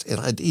lost and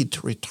I need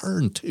to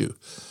return to.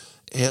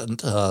 And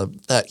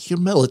that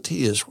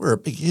humility is where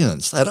it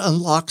begins. That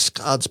unlocks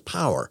God's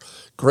power.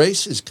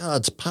 Grace is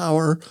God's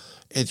power,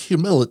 and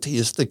humility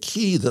is the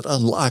key that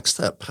unlocks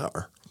that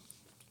power.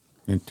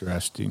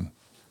 Interesting.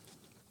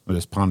 I'm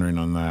just pondering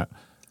on that.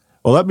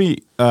 Well,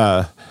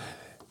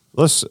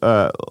 let's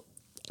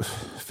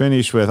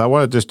finish with, I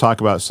want to just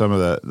talk about some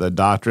of the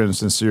doctrines,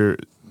 since you're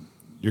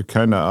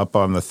kind of up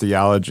on the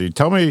theology.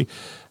 Tell me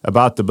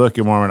about the Book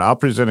of Mormon. I'll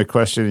present a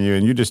question to you,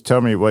 and you just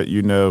tell me what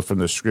you know from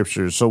the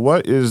scriptures. So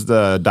what is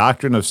the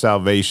doctrine of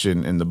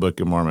salvation in the Book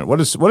of Mormon? What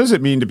does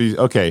it mean to be,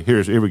 okay,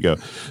 here we go.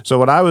 So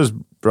when I was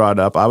brought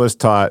up, I was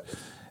taught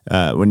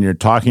when you're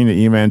talking to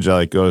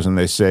evangelicals and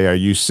they say, are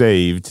you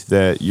saved?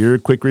 That your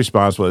quick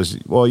response was,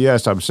 well,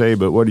 yes, I'm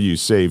saved, but what are you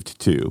saved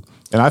to?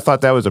 And I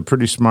thought that was a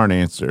pretty smart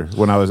answer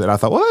and I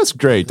thought, well, that's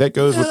great. That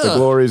goes with the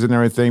glories and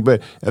everything.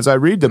 But as I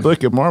read the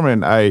Book of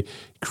Mormon, I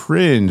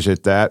cringe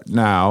at that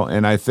now.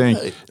 And I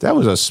think that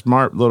was a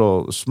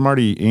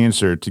smarty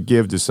answer to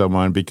give to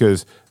someone,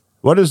 because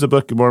what does the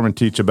Book of Mormon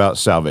teach about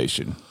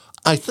salvation?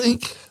 I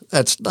think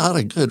that's not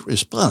a good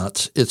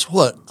response. It's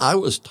what I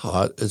was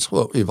taught. It's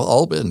what we've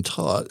all been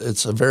taught.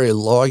 It's a very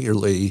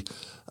lawyerly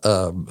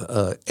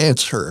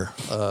answer,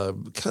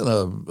 kind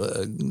of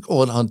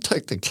going on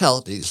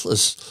technicalities.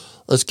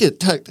 Let's get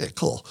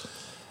technical.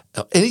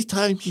 Now,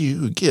 anytime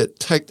you get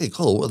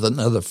technical with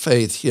another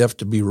faith, you have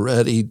to be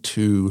ready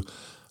to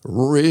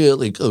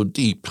really go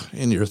deep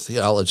in your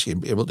theology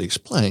and be able to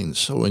explain.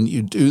 So when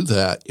you do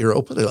that, you're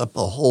opening up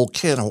a whole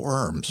can of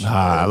worms.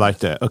 I like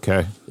that.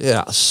 Okay.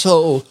 Yeah.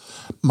 So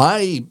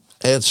my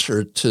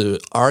answer to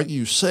are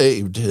you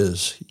saved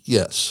is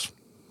yes.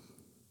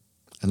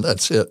 And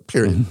that's it,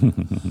 period.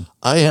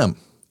 I am.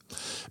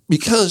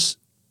 Because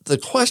the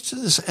question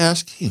is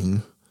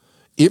asking,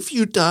 if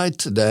you died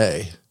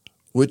today,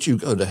 would you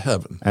go to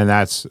heaven? And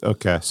that's,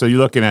 okay. So you're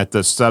looking at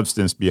the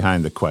substance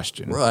behind the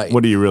question. Right.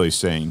 What are you really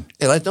saying?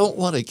 And I don't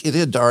want to get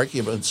into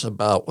arguments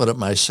about what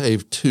am I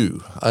saved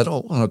to. I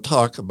don't want to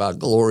talk about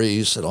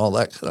glories and all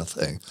that kind of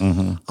thing.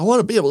 Mm-hmm. I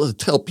want to be able to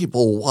tell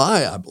people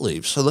why I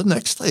believe. So the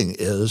next thing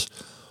is,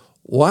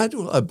 why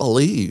do I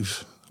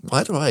believe?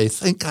 Why do I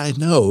think I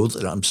know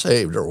that I'm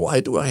saved? Or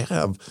why do I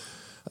have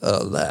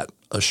that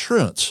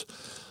assurance?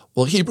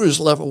 Well, Hebrews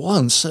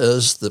 11:1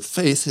 says that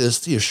faith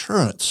is the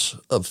assurance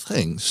of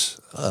things.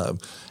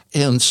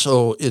 And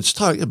so it's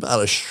talking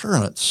about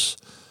assurance.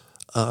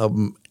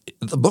 The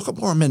Book of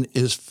Mormon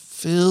is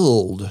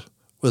filled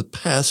with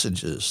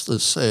passages that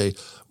say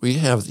we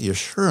have the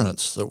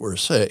assurance that we're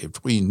saved.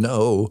 We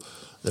know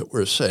that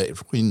we're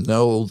saved. We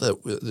know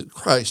that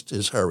Christ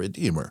is our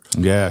Redeemer.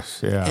 Yes,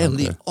 yeah. And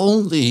the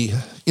only,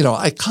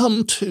 I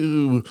come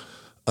to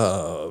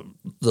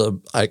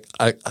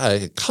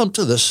I come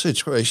to this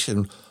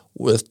situation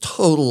with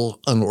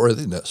total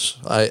unworthiness.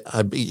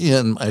 I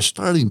begin, my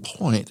starting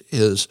point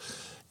is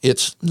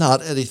it's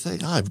not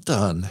anything I've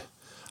done.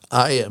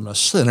 I am a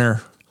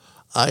sinner.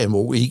 I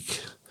am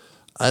weak.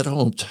 I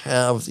don't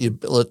have the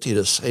ability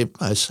to save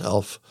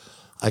myself.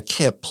 I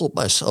can't pull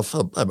myself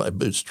up by my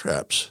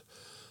bootstraps.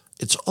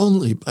 It's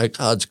only by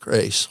God's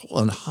grace,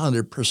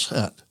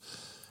 100%.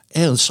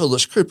 And so the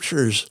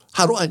scriptures,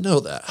 how do I know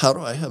that? How do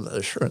I have that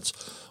assurance?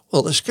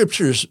 Well, the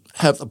scriptures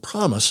have the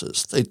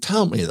promises. They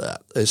tell me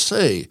that. They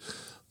say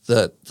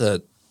that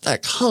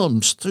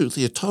comes through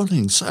the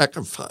atoning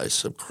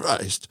sacrifice of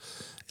Christ,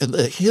 and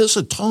that his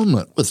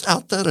atonement,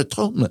 without that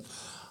atonement,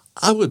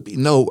 I would be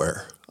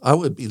nowhere. I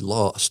would be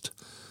lost.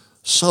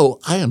 So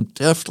I am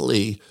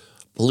definitely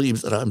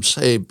believe that I'm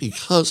saved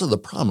because of the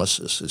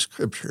promises in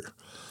Scripture.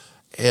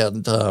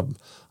 And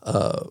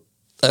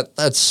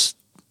that's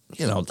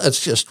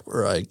just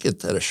where I get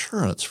that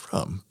assurance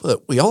from.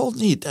 But we all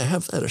need to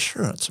have that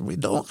assurance. If we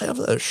don't have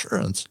that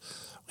assurance,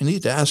 we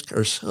need to ask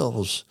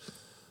ourselves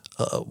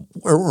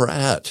where we're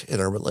at in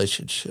our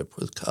relationship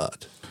with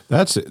God.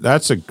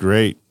 That's a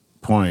great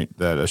point,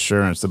 that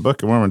assurance. The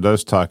Book of Mormon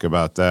does talk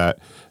about that.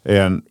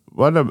 And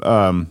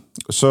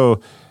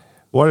so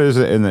what is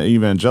it in the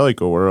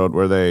evangelical world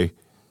where they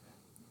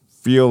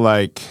feel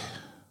like,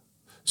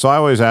 so I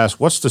always ask,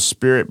 what's the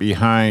spirit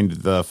behind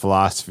the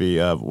philosophy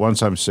of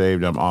once I'm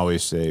saved, I'm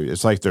always saved?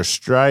 It's like they're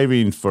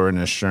striving for an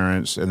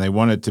assurance and they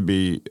want it to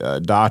be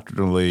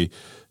doctrinally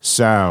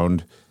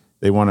sound.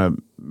 They want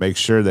to make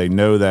sure they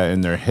know that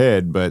in their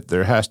head, but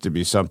there has to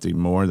be something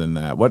more than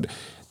that.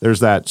 There's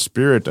that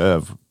spirit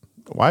of,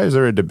 why is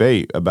there a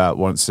debate about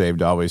once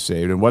saved, always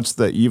saved? And what's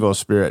the evil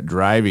spirit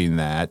driving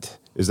that?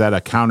 Is that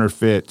a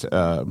counterfeit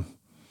to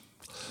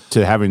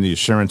having the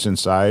assurance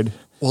inside?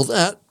 Well,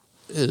 that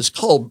is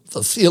called,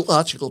 the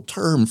theological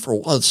term for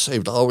once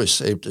saved, always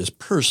saved is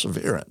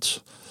perseverance.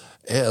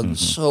 And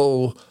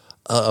so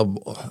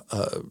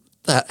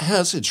that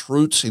has its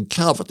roots in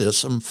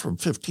Calvinism from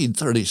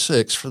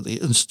 1536 from the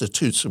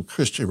Institutes of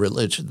Christian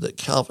Religion that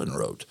Calvin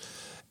wrote.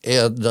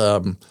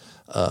 And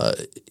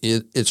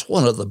it's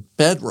one of the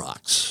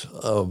bedrocks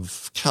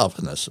of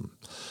Calvinism.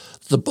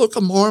 The Book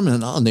of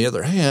Mormon, on the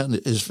other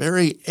hand, is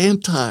very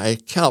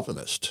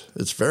anti-Calvinist.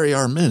 It's very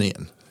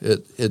Arminian.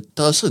 It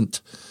doesn't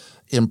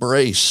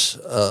embrace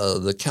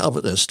the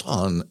Calvinist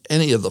on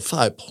any of the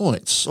 5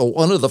 points. So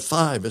one of the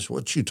 5 is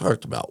what you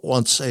talked about,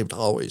 once saved,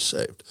 always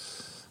saved.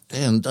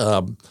 And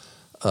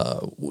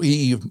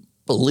we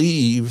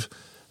believe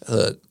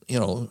that,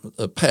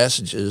 the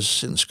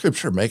passages in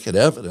Scripture make it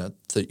evident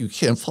that you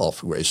can't fall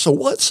from grace. So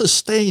what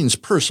sustains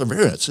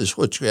perseverance is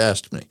what you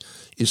asked me.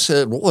 You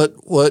said, what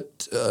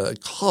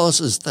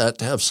causes that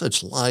to have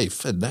such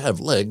life and to have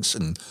legs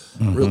and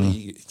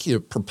really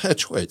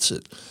perpetuates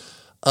it?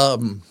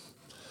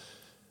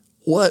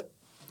 What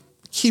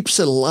keeps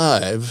it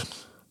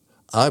alive,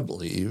 I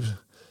believe,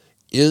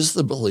 is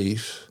the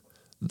belief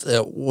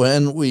that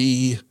when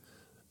we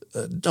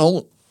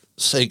don't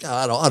say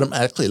God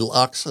automatically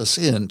locks us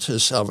into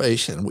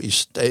salvation, we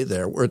stay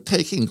there, we're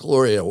taking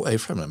glory away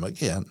from him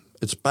again.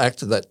 It's back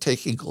to that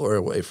taking glory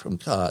away from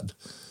God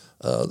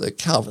that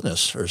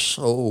Calvinists are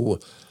so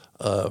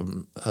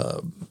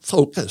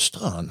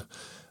focused on.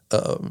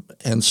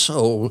 And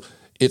so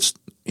it's,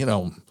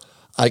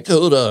 I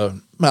go to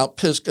Mount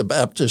Pisgah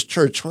Baptist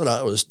Church when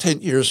I was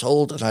 10 years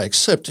old, and I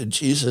accepted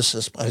Jesus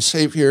as my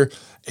Savior.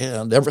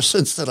 And ever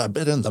since then, I've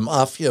been in the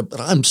mafia, but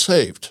I'm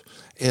saved.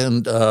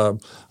 And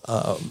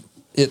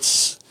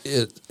it's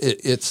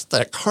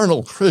that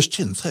carnal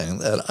Christian thing,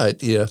 that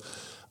idea.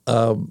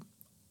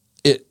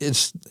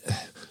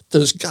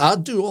 Does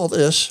God do all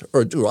this,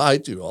 or do I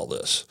do all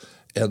this?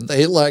 And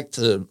they like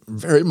to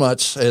very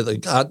much say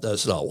that God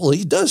does it all. Well,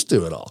 he does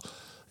do it all.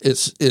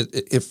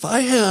 If I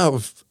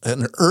have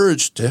an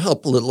urge to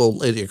help a little old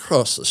lady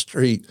across the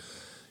street,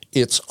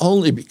 it's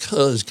only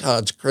because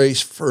God's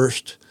grace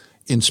first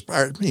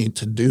inspired me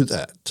to do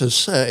that, to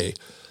say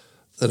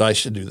that I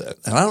should do that.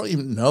 And I don't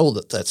even know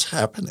that that's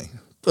happening.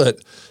 But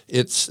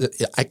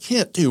I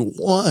can't do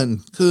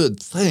one good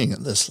thing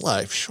in this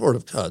life short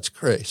of God's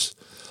grace.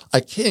 I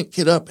can't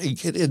get up and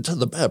get into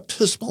the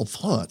baptismal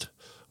font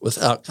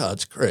without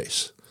God's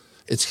grace.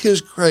 It's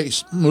his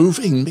grace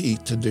moving me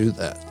to do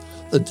that,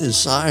 the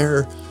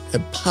desire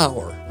and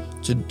power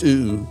to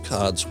do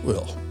God's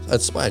will.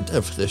 That's my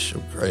definition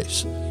of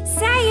grace.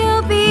 Say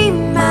you'll be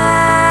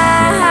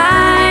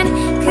mine.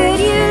 Could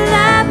you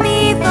love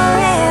me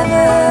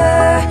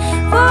forever,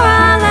 for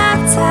all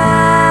of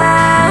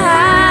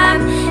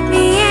time,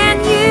 me and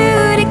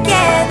you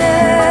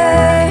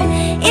together?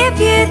 If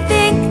you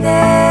think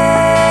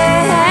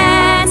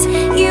that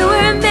you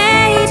were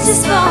made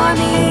just for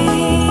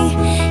me,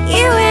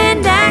 you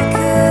and I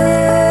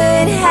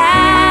could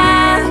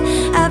have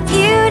a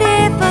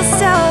beautiful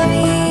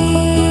story.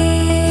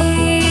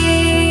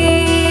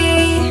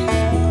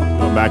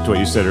 Going back to what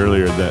you said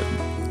earlier, that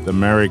the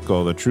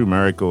miracle, the true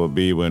miracle, will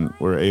be when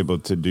we're able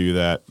to do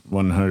that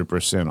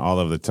 100% all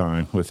of the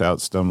time without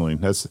stumbling.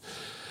 That's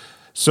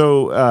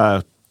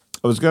so.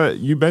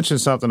 You mentioned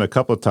something a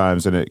couple of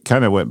times, and it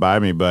kind of went by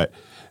me. But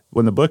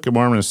when the Book of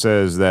Mormon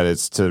says that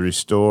it's to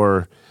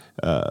restore,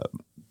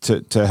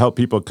 to help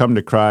people come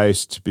to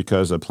Christ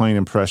because the plain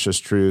and precious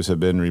truths have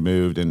been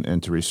removed,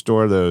 and to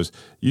restore those,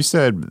 you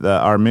said the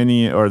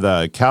Arminian or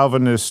the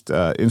Calvinist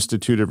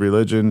Institute of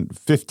Religion,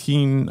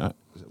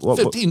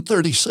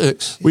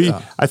 1536.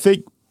 I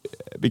think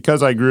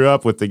because I grew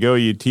up with the Go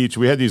Ye Teach,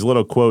 we had these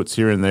little quotes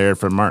here and there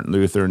from Martin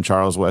Luther and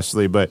Charles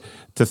Wesley, but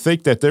to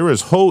think that there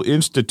was whole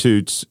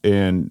institutes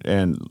and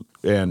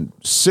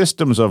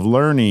systems of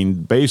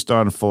learning based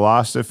on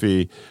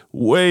philosophy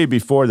way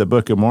before the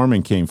Book of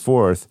Mormon came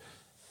forth,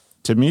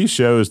 to me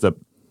shows the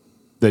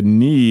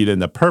need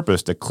and the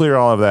purpose to clear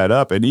all of that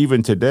up. And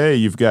even today,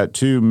 you've got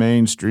two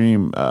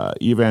mainstream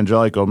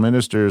evangelical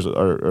ministers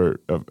or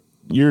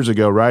years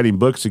ago writing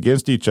books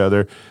against each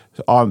other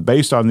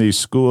based on these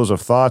schools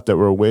of thought that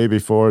were way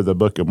before the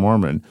Book of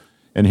Mormon.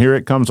 And here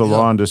it comes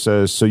along to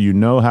says, so you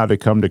know how to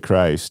come to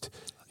Christ.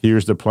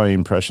 Here's the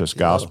plain, precious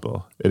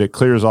gospel. And it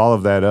clears all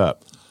of that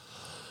up.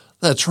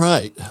 That's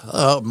right.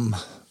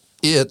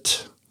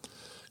 It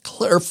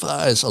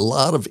clarifies a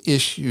lot of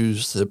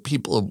issues that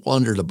people have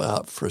wondered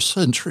about for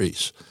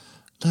centuries.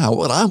 Now,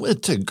 when I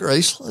went to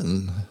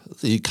Graceland,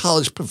 the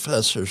college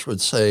professors would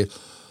say,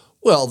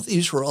 well,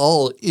 these were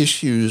all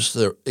issues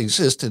that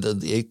existed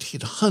in the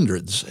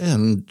 1800s,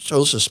 and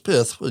Joseph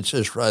Smith was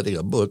just writing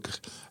a book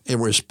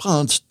in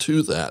response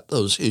to that,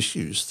 those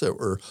issues that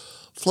were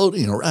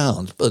floating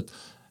around. But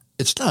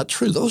it's not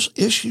true. Those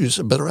issues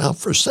have been around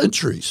for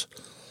centuries.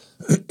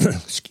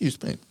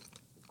 excuse me,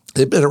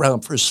 they've been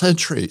around for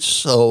centuries.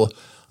 So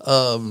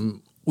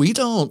we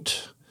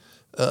don't.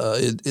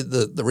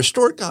 The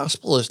restored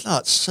gospel is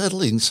not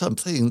settling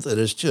something that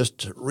is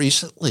just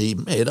recently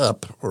made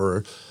up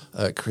or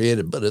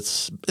created, but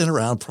it's been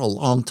around for a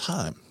long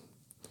time.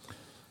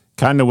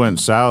 Kind of went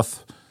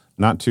south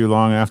not too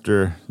long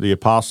after the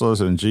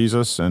apostles and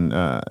Jesus, and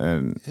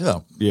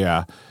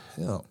Yeah.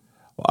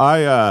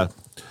 I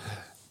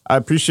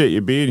appreciate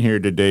you being here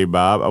today,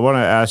 Bob. I want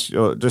to ask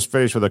you, just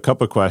finish with a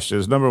couple of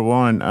questions. Number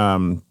one,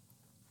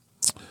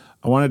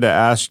 I wanted to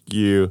ask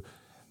you,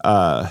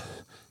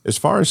 as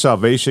far as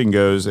salvation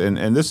goes,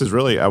 and this is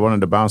really, I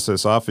wanted to bounce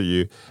this off of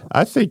you.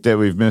 I think that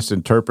we've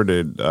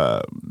misinterpreted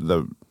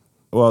the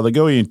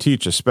Goean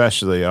teach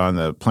especially on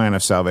the plan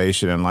of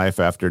salvation and life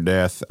after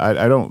death.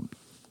 I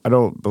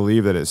don't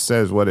believe that it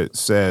says what it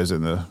says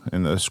in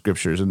the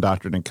scriptures and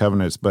Doctrine and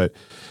Covenants, but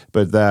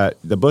that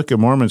the Book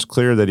of Mormon's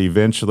clear that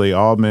eventually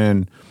all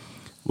men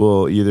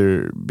will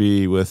either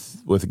be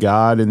with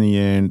God in the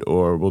end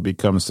or will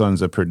become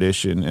sons of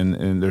perdition.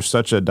 And there's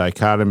such a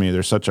dichotomy,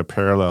 there's such a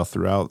parallel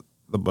throughout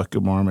the Book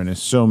of Mormon in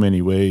so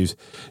many ways.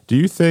 Do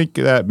you think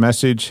that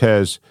message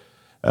has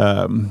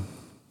been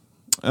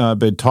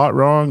taught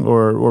wrong,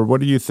 or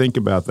what do you think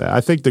about that? I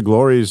think the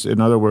glories,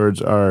 in other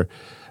words, are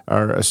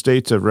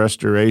states of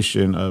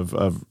restoration,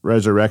 of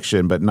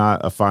resurrection, but not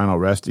a final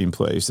resting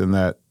place, and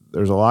that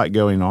there's a lot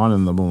going on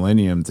in the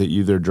millennium to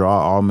either draw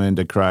all men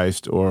to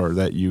Christ or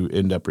that you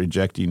end up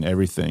rejecting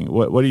everything.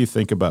 What do you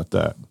think about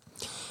that?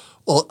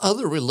 Well,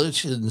 other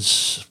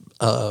religions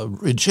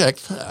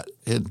reject that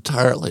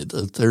entirely,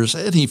 that there's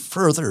any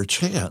further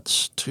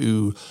chance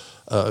to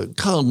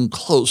come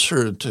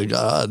closer to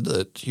God,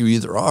 that you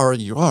either are or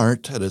you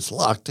aren't, and it's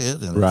locked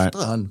in and Right. it's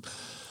done.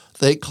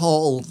 They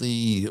call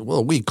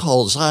we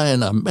call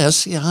Zion a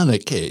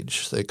messianic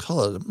age. They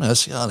call it a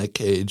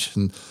messianic age,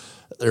 and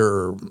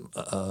they're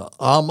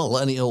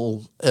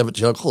amillennial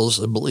evangelicals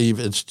that believe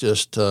it's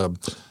just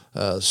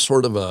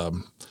sort of a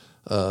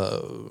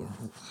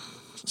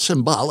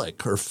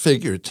symbolic or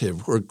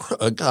figurative, where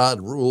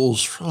God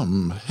rules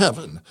from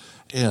heaven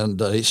and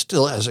he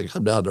still hasn't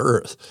come down to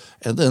earth.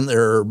 And then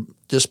there are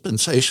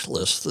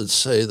dispensationalists that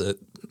say that,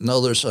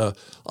 no, there's a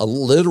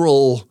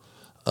literal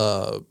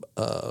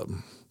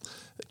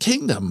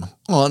kingdom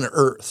on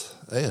earth.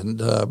 And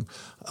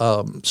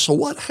so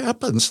what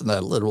happens in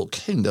that literal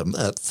kingdom,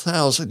 that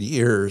 1,000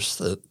 years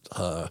that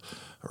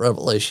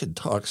Revelation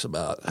talks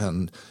about,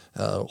 and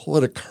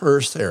what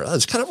occurs there?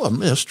 It's kind of a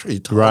mystery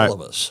to Right. all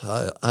of us.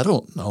 I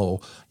don't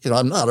know.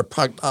 I'm not a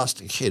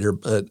prognosticator,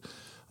 but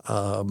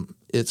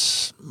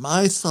it's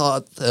my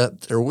thought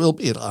that there will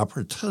be an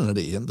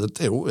opportunity and that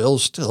they will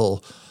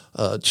still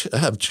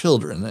have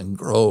children and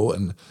grow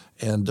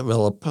and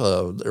develop.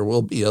 There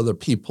will be other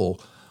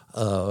people,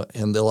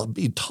 and they'll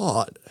be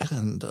taught,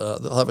 and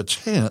they'll have a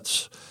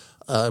chance.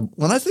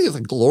 When I think of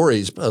the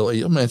glories, by the way,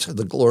 you mentioned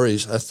the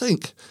glories, I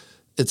think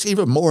it's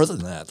even more than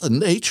that. The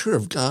nature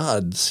of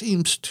God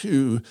seems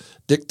to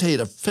dictate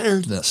a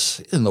fairness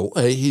in the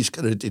way he's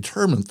going to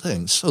determine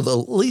things. So the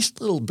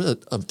least little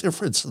bit of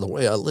difference in the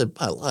way I live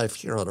my life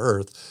here on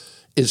earth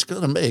is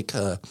going to make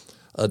a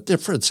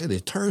difference in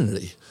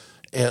eternity.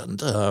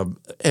 And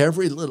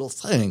every little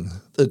thing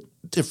that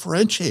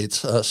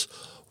differentiates us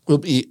will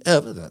be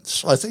evident.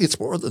 So I think it's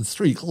more than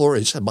three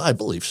glories in my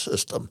belief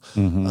system.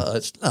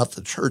 It's not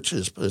the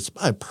church's, but it's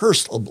my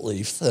personal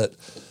belief that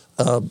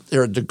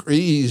there are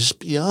degrees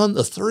beyond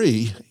the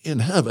three in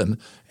heaven,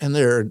 and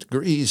there are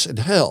degrees in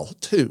hell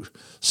too,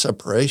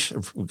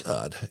 separation from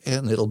God.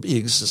 And it'll be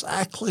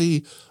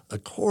exactly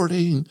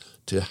according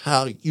to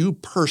how you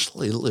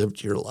personally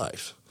lived your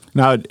life.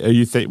 Now,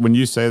 you think when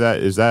you say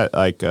that, is that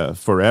like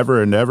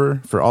forever and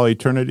ever, for all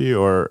eternity,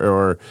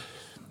 or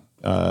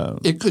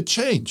It could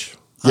change.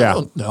 Yeah. I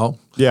don't know.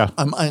 Yeah.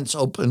 My mind's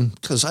open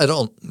because I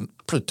don't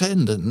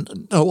pretend to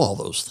know all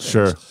those things.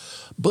 Sure.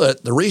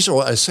 But the reason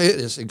why I say it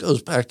is it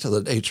goes back to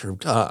the nature of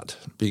God,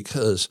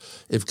 because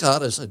if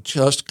God is a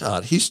just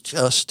God, he's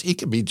just, he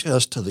can be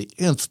just to the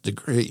nth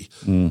degree.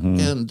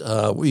 And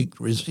we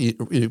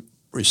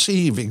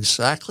receive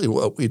exactly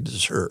what we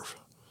deserve.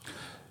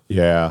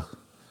 Yeah.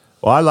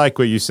 Well, I like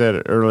what you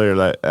said earlier,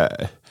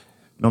 that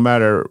no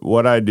matter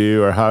what I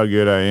do or how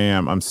good I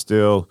am, I'm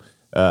still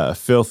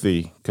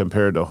filthy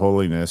compared to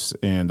holiness.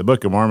 And the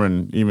Book of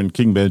Mormon, even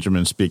King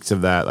Benjamin speaks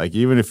of that. Like,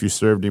 even if you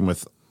served him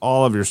with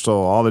all of your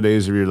soul, all the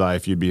days of your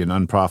life, you'd be an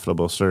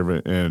unprofitable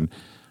servant. And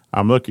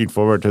I'm looking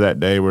forward to that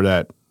day where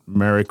that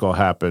miracle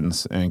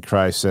happens and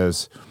Christ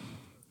says,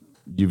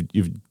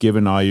 you've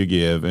given all you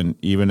give, and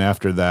even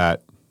after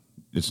that,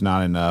 it's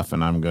not enough,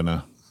 and I'm going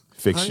to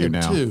fix you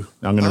now. Too.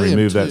 I'm going to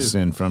remove that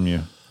sin from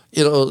you.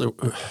 You know,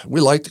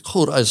 we like to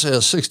quote Isaiah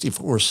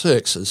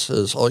 64:6. It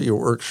says, "All your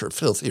works are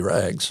filthy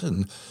rags,"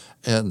 and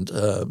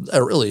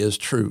that really is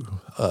true.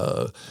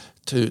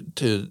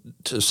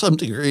 To some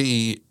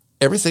degree,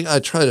 everything I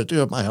try to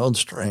do in my own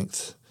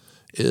strength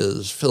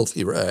is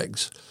filthy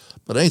rags.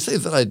 But anything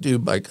that I do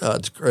by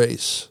God's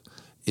grace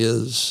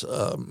is,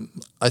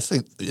 I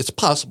think it's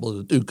possible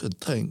to do good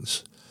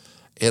things.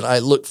 And I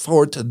look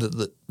forward to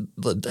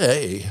the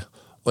day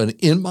when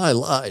in my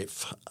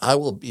life I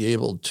will be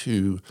able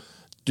to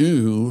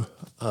do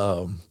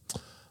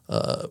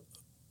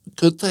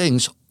good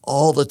things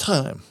all the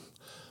time.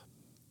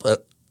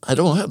 But I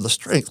don't have the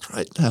strength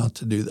right now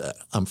to do that.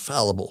 I'm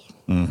fallible.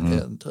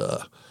 And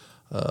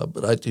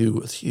but I do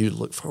with you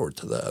look forward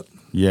to that.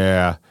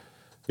 Yeah.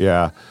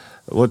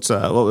 What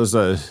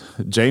was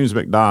James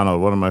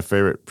McDonald, one of my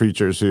favorite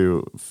preachers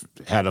who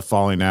had a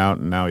falling out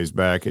and now he's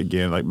back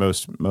again, like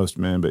most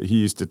men. But he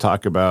used to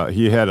talk about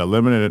he had a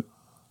limited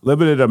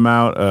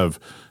amount of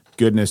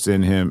goodness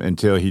in him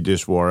until he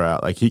just wore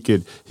out. Like he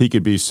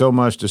could be so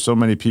much to so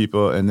many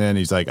people, and then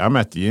he's like, I'm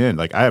at the end.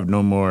 Like I have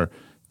no more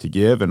to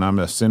give, and I'm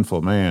a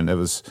sinful man. It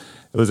was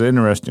an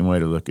interesting way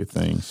to look at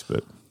things,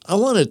 but. I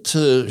wanted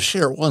to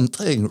share one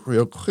thing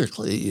real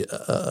quickly.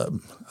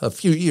 A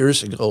few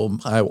years ago,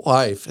 my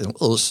wife, and it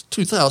was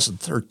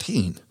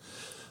 2013,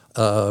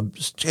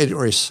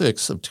 January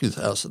 6th of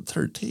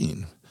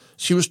 2013,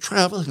 she was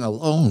traveling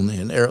alone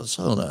in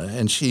Arizona,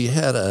 and she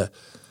had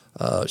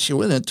she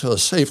went into a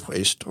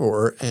Safeway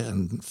store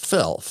and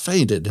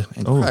fainted,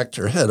 and cracked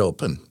her head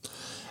open.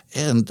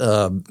 And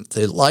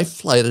they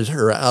life-flighted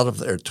her out of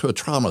there to a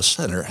trauma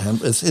center. And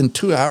within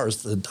 2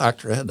 hours, the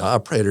doctor had to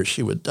operate her.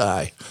 She would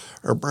die.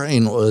 Her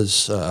brain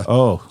was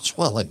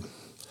swelling.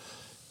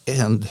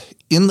 And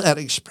in that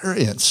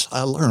experience,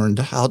 I learned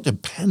how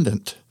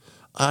dependent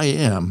I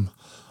am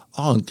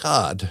on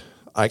God.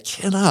 I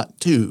cannot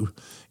do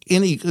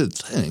any good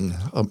thing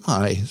of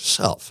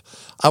myself.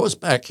 I was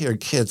back here in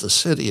Kansas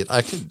City, and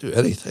I couldn't do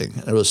anything.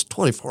 And it was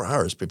 24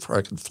 hours before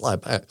I could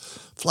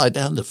fly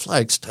down to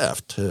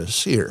Flagstaff to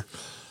see her.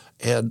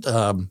 And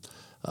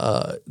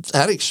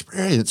that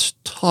experience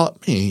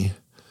taught me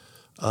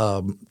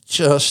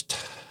just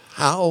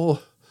how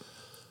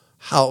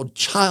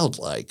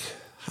childlike,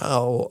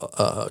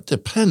 how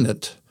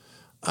dependent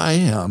I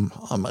am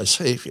on my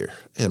Savior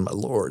and my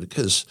Lord,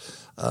 because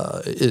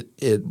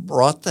it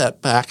brought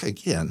that back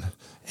again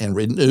and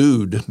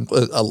renewed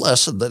a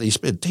lesson that he's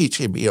been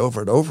teaching me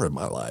over and over in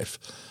my life.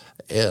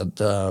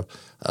 And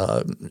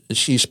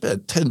she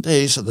spent 10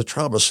 days in the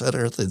trauma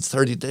center, then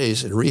 30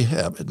 days in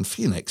rehab in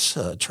Phoenix,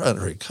 trying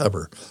to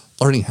recover,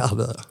 learning how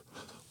to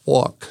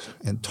walk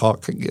and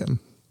talk again.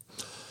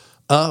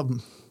 I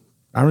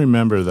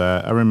remember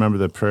that. I remember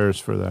the prayers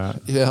for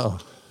that. Yeah.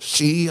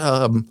 She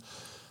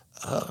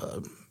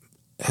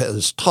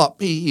has taught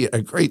me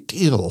a great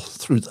deal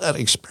through that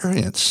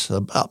experience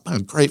about my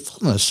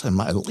gratefulness and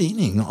my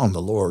leaning on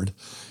the Lord.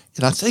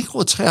 And I think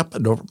what's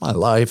happened over my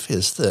life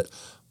is that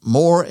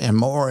more and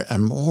more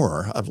and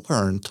more I've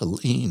learned to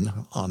lean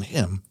on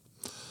Him.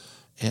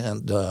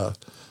 And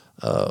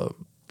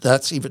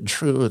that's even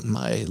true in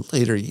my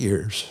later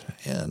years.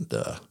 And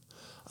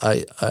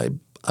I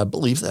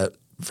believe that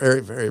very,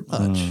 very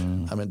much.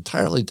 I'm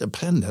entirely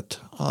dependent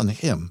on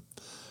Him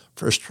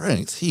for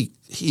strength. He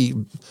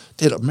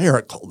did a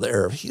miracle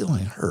there of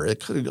healing her. It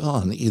could have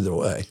gone either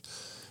way.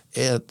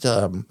 And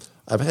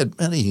I've had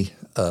many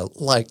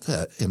like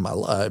that in my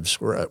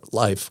life where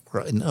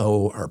I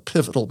know are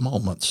pivotal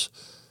moments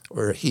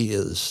where He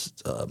has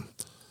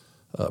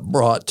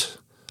brought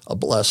a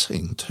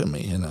blessing to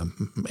me in a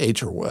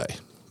major way.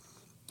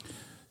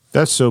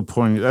 That's so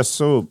poignant. That's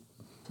so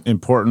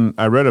important.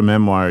 I read a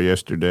memoir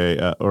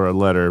yesterday, or a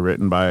letter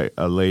written by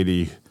a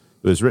lady.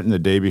 It was written the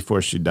day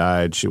before she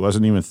died. She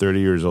wasn't even 30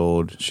 years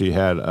old. She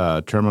had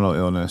a terminal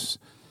illness,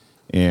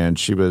 and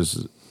she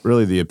was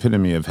really the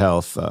epitome of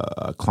health,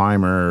 a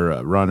climber,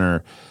 a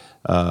runner.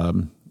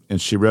 And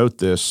she wrote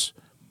this.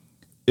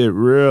 It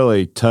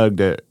really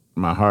tugged at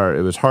my heart.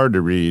 It was hard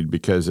to read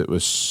because it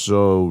was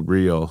so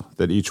real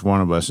that each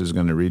one of us is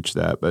going to reach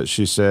that. But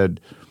she said,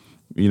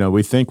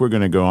 we think we're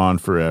going to go on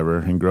forever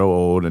and grow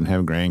old and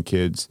have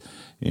grandkids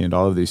and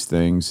all of these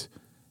things.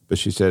 But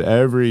she said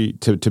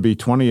to be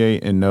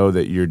 28 and know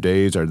that your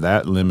days are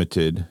that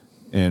limited,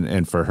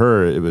 and for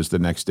her, it was the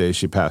next day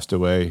she passed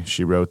away.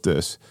 She wrote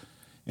this,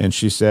 and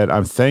she said,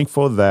 I'm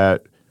thankful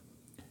that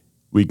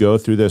we go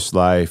through this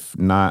life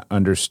not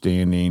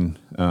understanding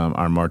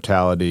our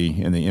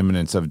mortality and the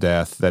imminence of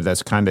death,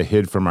 that's kind of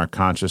hid from our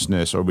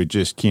consciousness, or we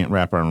just can't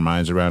wrap our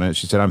minds around it.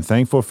 She said, I'm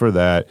thankful for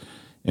that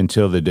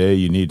until the day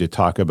you need to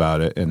talk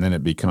about it, and then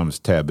it becomes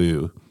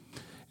taboo.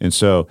 And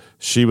so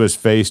she was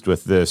faced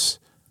with this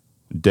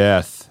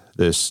death,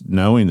 this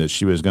knowing that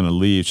she was going to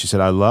leave. She said,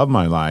 I love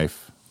my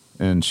life.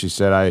 And she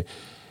said,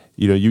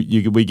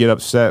 we get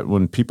upset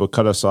when people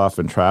cut us off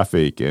in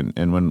traffic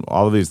and when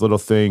all of these little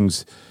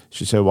things.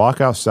 She said,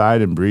 walk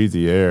outside and breathe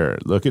the air.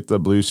 Look at the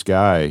blue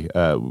sky.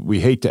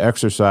 We hate to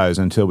exercise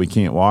until we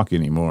can't walk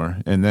anymore.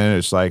 And then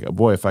it's like,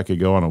 boy, if I could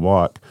go on a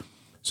walk.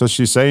 So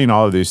she's saying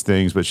all of these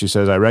things, but she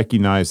says, I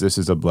recognize this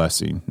is a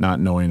blessing, not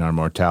knowing our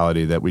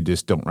mortality, that we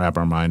just don't wrap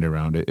our mind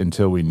around it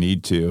until we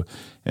need to,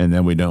 and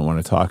then we don't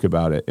want to talk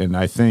about it. And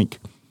I think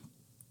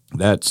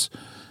that's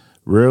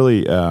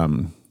really,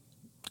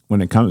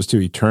 when it comes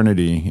to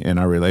eternity and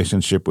our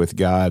relationship with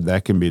God,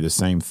 that can be the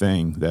same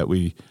thing, that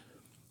we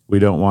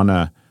don't want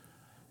to,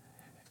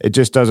 it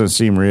just doesn't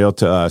seem real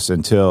to us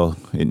until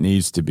it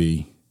needs to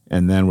be.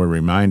 and then we're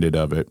reminded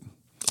of it.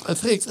 I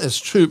think that's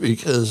true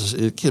because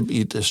it can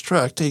be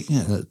distracting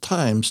and at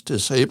times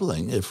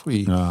disabling if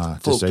we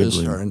focus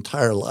disabling. our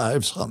entire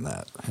lives on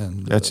that.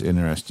 And That's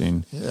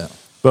interesting. yeah.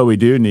 But we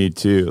do need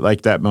to,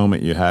 like that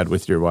moment you had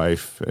with your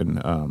wife,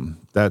 and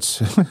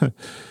that's.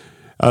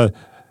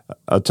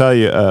 I'll tell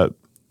you,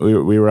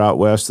 we were out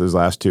west those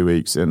last 2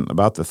 weeks, and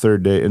about the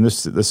third day, and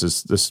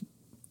this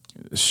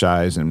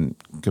shies in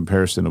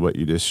comparison to what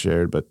you just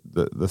shared, but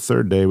the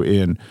third day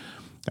in,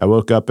 I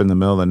woke up in the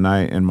middle of the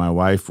night, and my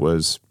wife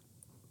was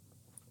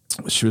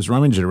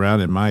rummaging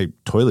around in my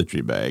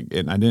toiletry bag,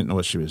 and I didn't know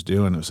what she was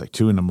doing. It was like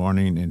 2 a.m,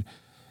 and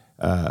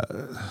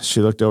she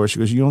looked over. She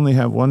goes, "You only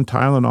have one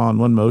Tylenol and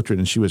one Motrin,"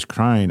 and she was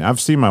crying. I've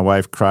seen my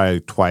wife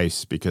cry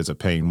twice because of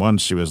pain.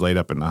 Once she was laid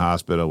up in the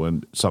hospital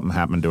when something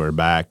happened to her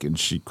back, and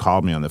she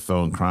called me on the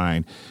phone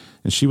crying,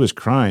 and she was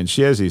crying.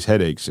 She has these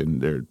headaches,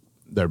 and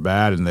they're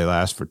bad, and they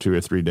last for 2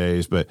 or 3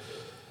 days, but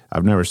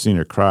I've never seen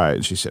her cry.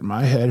 And she said,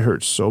 "My head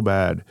hurts so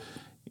bad."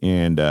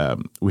 And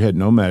we had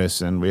no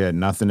medicine. We had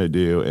nothing to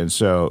do. And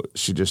so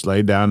she just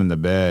laid down in the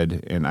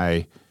bed, and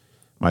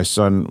my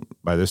son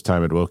by this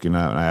time had woken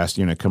up, and I asked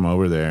to come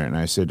over there, and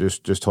I said,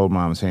 just hold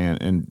Mom's hand.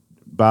 And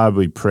Bob,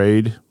 we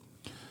prayed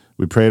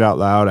out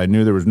loud. I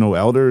knew there was no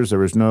elders.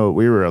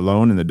 We were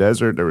alone in the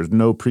desert. There was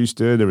no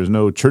priesthood. There was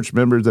no church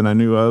members that I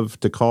knew of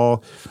to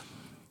call.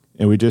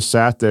 And we just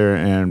sat there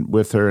and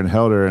with her and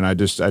held her, and I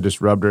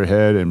just rubbed her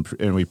head,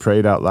 and we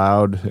prayed out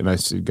loud. And I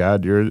said,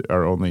 "God, you're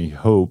our only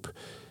hope."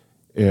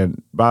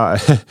 And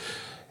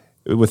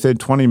within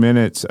 20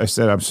 minutes, I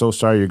said, "I'm so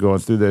sorry you're going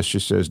through this." She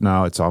says,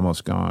 "No, it's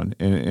almost gone."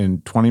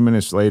 And 20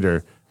 minutes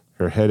later,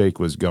 her headache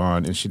was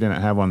gone, and she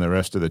didn't have one the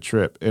rest of the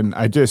trip. And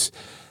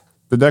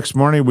the next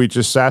morning, we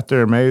just sat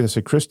there amazed. I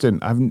said, "Kristen,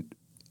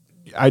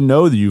 I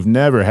know that you've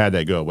never had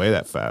that go away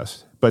that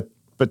fast,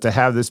 but to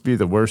have this be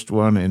the worst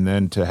one and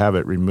then to have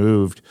it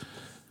removed,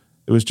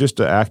 it was just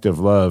an act of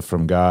love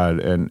from God."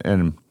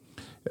 And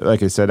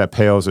like I said, that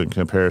pales in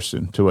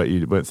comparison to what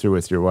you went through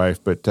with your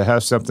wife. But to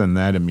have something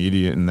that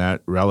immediate and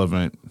that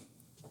relevant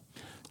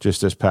just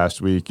this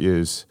past week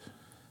is,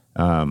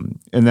 and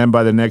then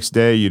by the next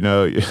day,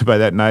 by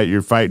that night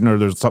you're fighting or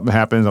there's something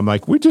happens. I'm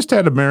like, we just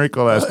had a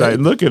miracle last night,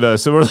 and look at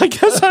us. And we're like,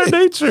 that's our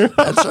nature.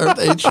 That's our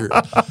nature.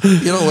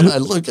 When I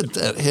look at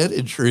that head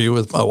injury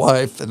with my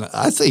wife, and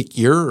I think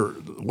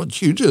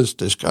what you just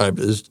described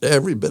is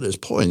every bit as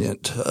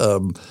poignant.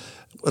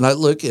 When I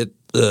look at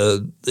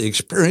the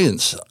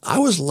experience, I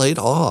was laid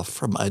off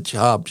from my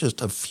job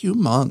just a few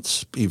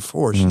months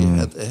before she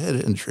had the head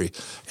injury.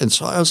 And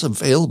so I was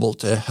available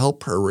to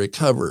help her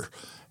recover.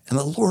 And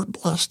the Lord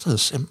blessed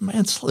us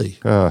immensely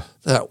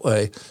that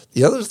way.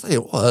 The other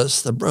thing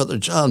was the brother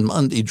John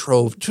Mundy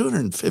drove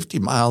 250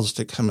 miles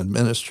to come and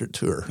minister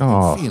to her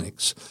in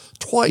Phoenix.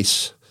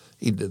 Twice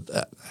he did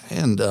that.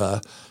 And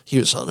he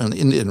was on an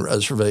Indian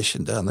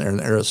reservation down there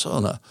in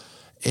Arizona.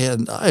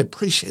 And I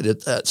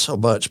appreciated that so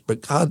much.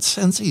 But God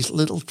sends these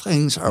little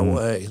things our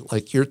way,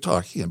 like you're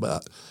talking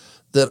about,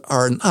 that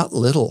are not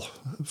little.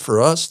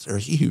 For us, they're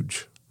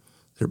huge.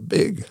 They're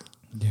big.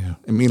 Yeah.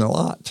 They mean a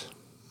lot.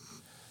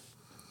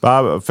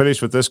 Bob, I'll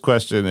finish with this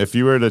question. If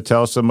you were to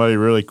tell somebody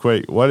really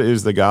quick, what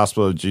is the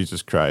gospel of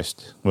Jesus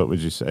Christ? What would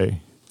you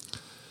say?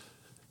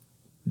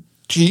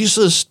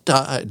 Jesus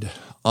died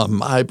on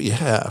my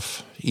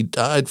behalf. He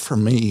died for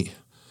me,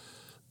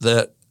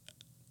 that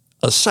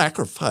a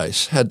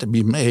sacrifice had to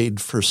be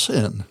made for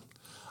sin.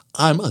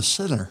 I'm a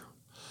sinner.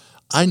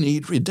 I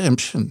need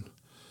redemption.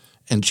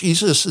 And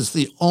Jesus is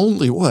the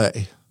only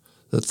way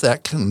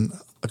that can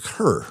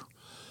occur,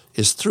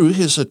 is through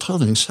his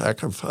atoning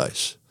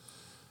sacrifice.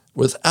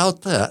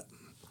 Without that,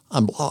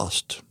 I'm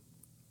lost.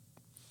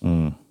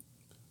 I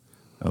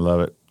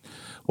love it.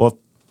 Well,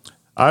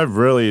 I've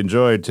really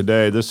enjoyed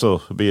today. This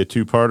will be a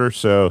two-parter,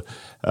 so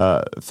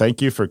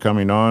thank you for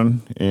coming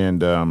on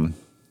and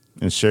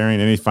sharing.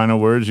 Any final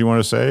words you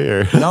want to say?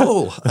 Or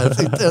No, I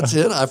think that's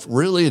it. I've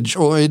really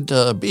enjoyed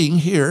being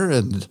here,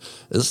 and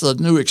it's a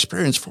new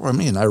experience for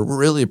me, and I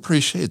really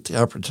appreciate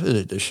the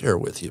opportunity to share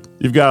with you.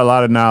 You've got a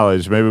lot of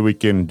knowledge. Maybe we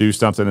can do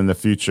something in the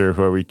future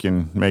where we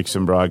can make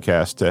some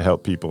broadcasts to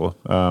help people.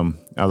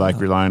 I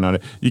like relying on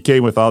it. You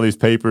came with all these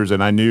papers,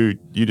 and I knew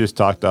you just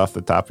talked off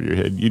the top of your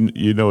head.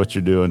 You know what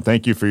you're doing.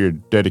 Thank you for your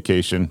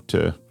dedication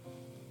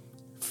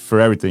for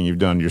everything you've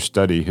done, your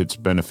study. It's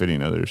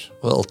benefiting others.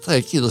 Well,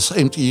 thank you. The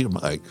same to you,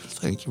 Mike.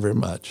 Thank you very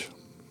much.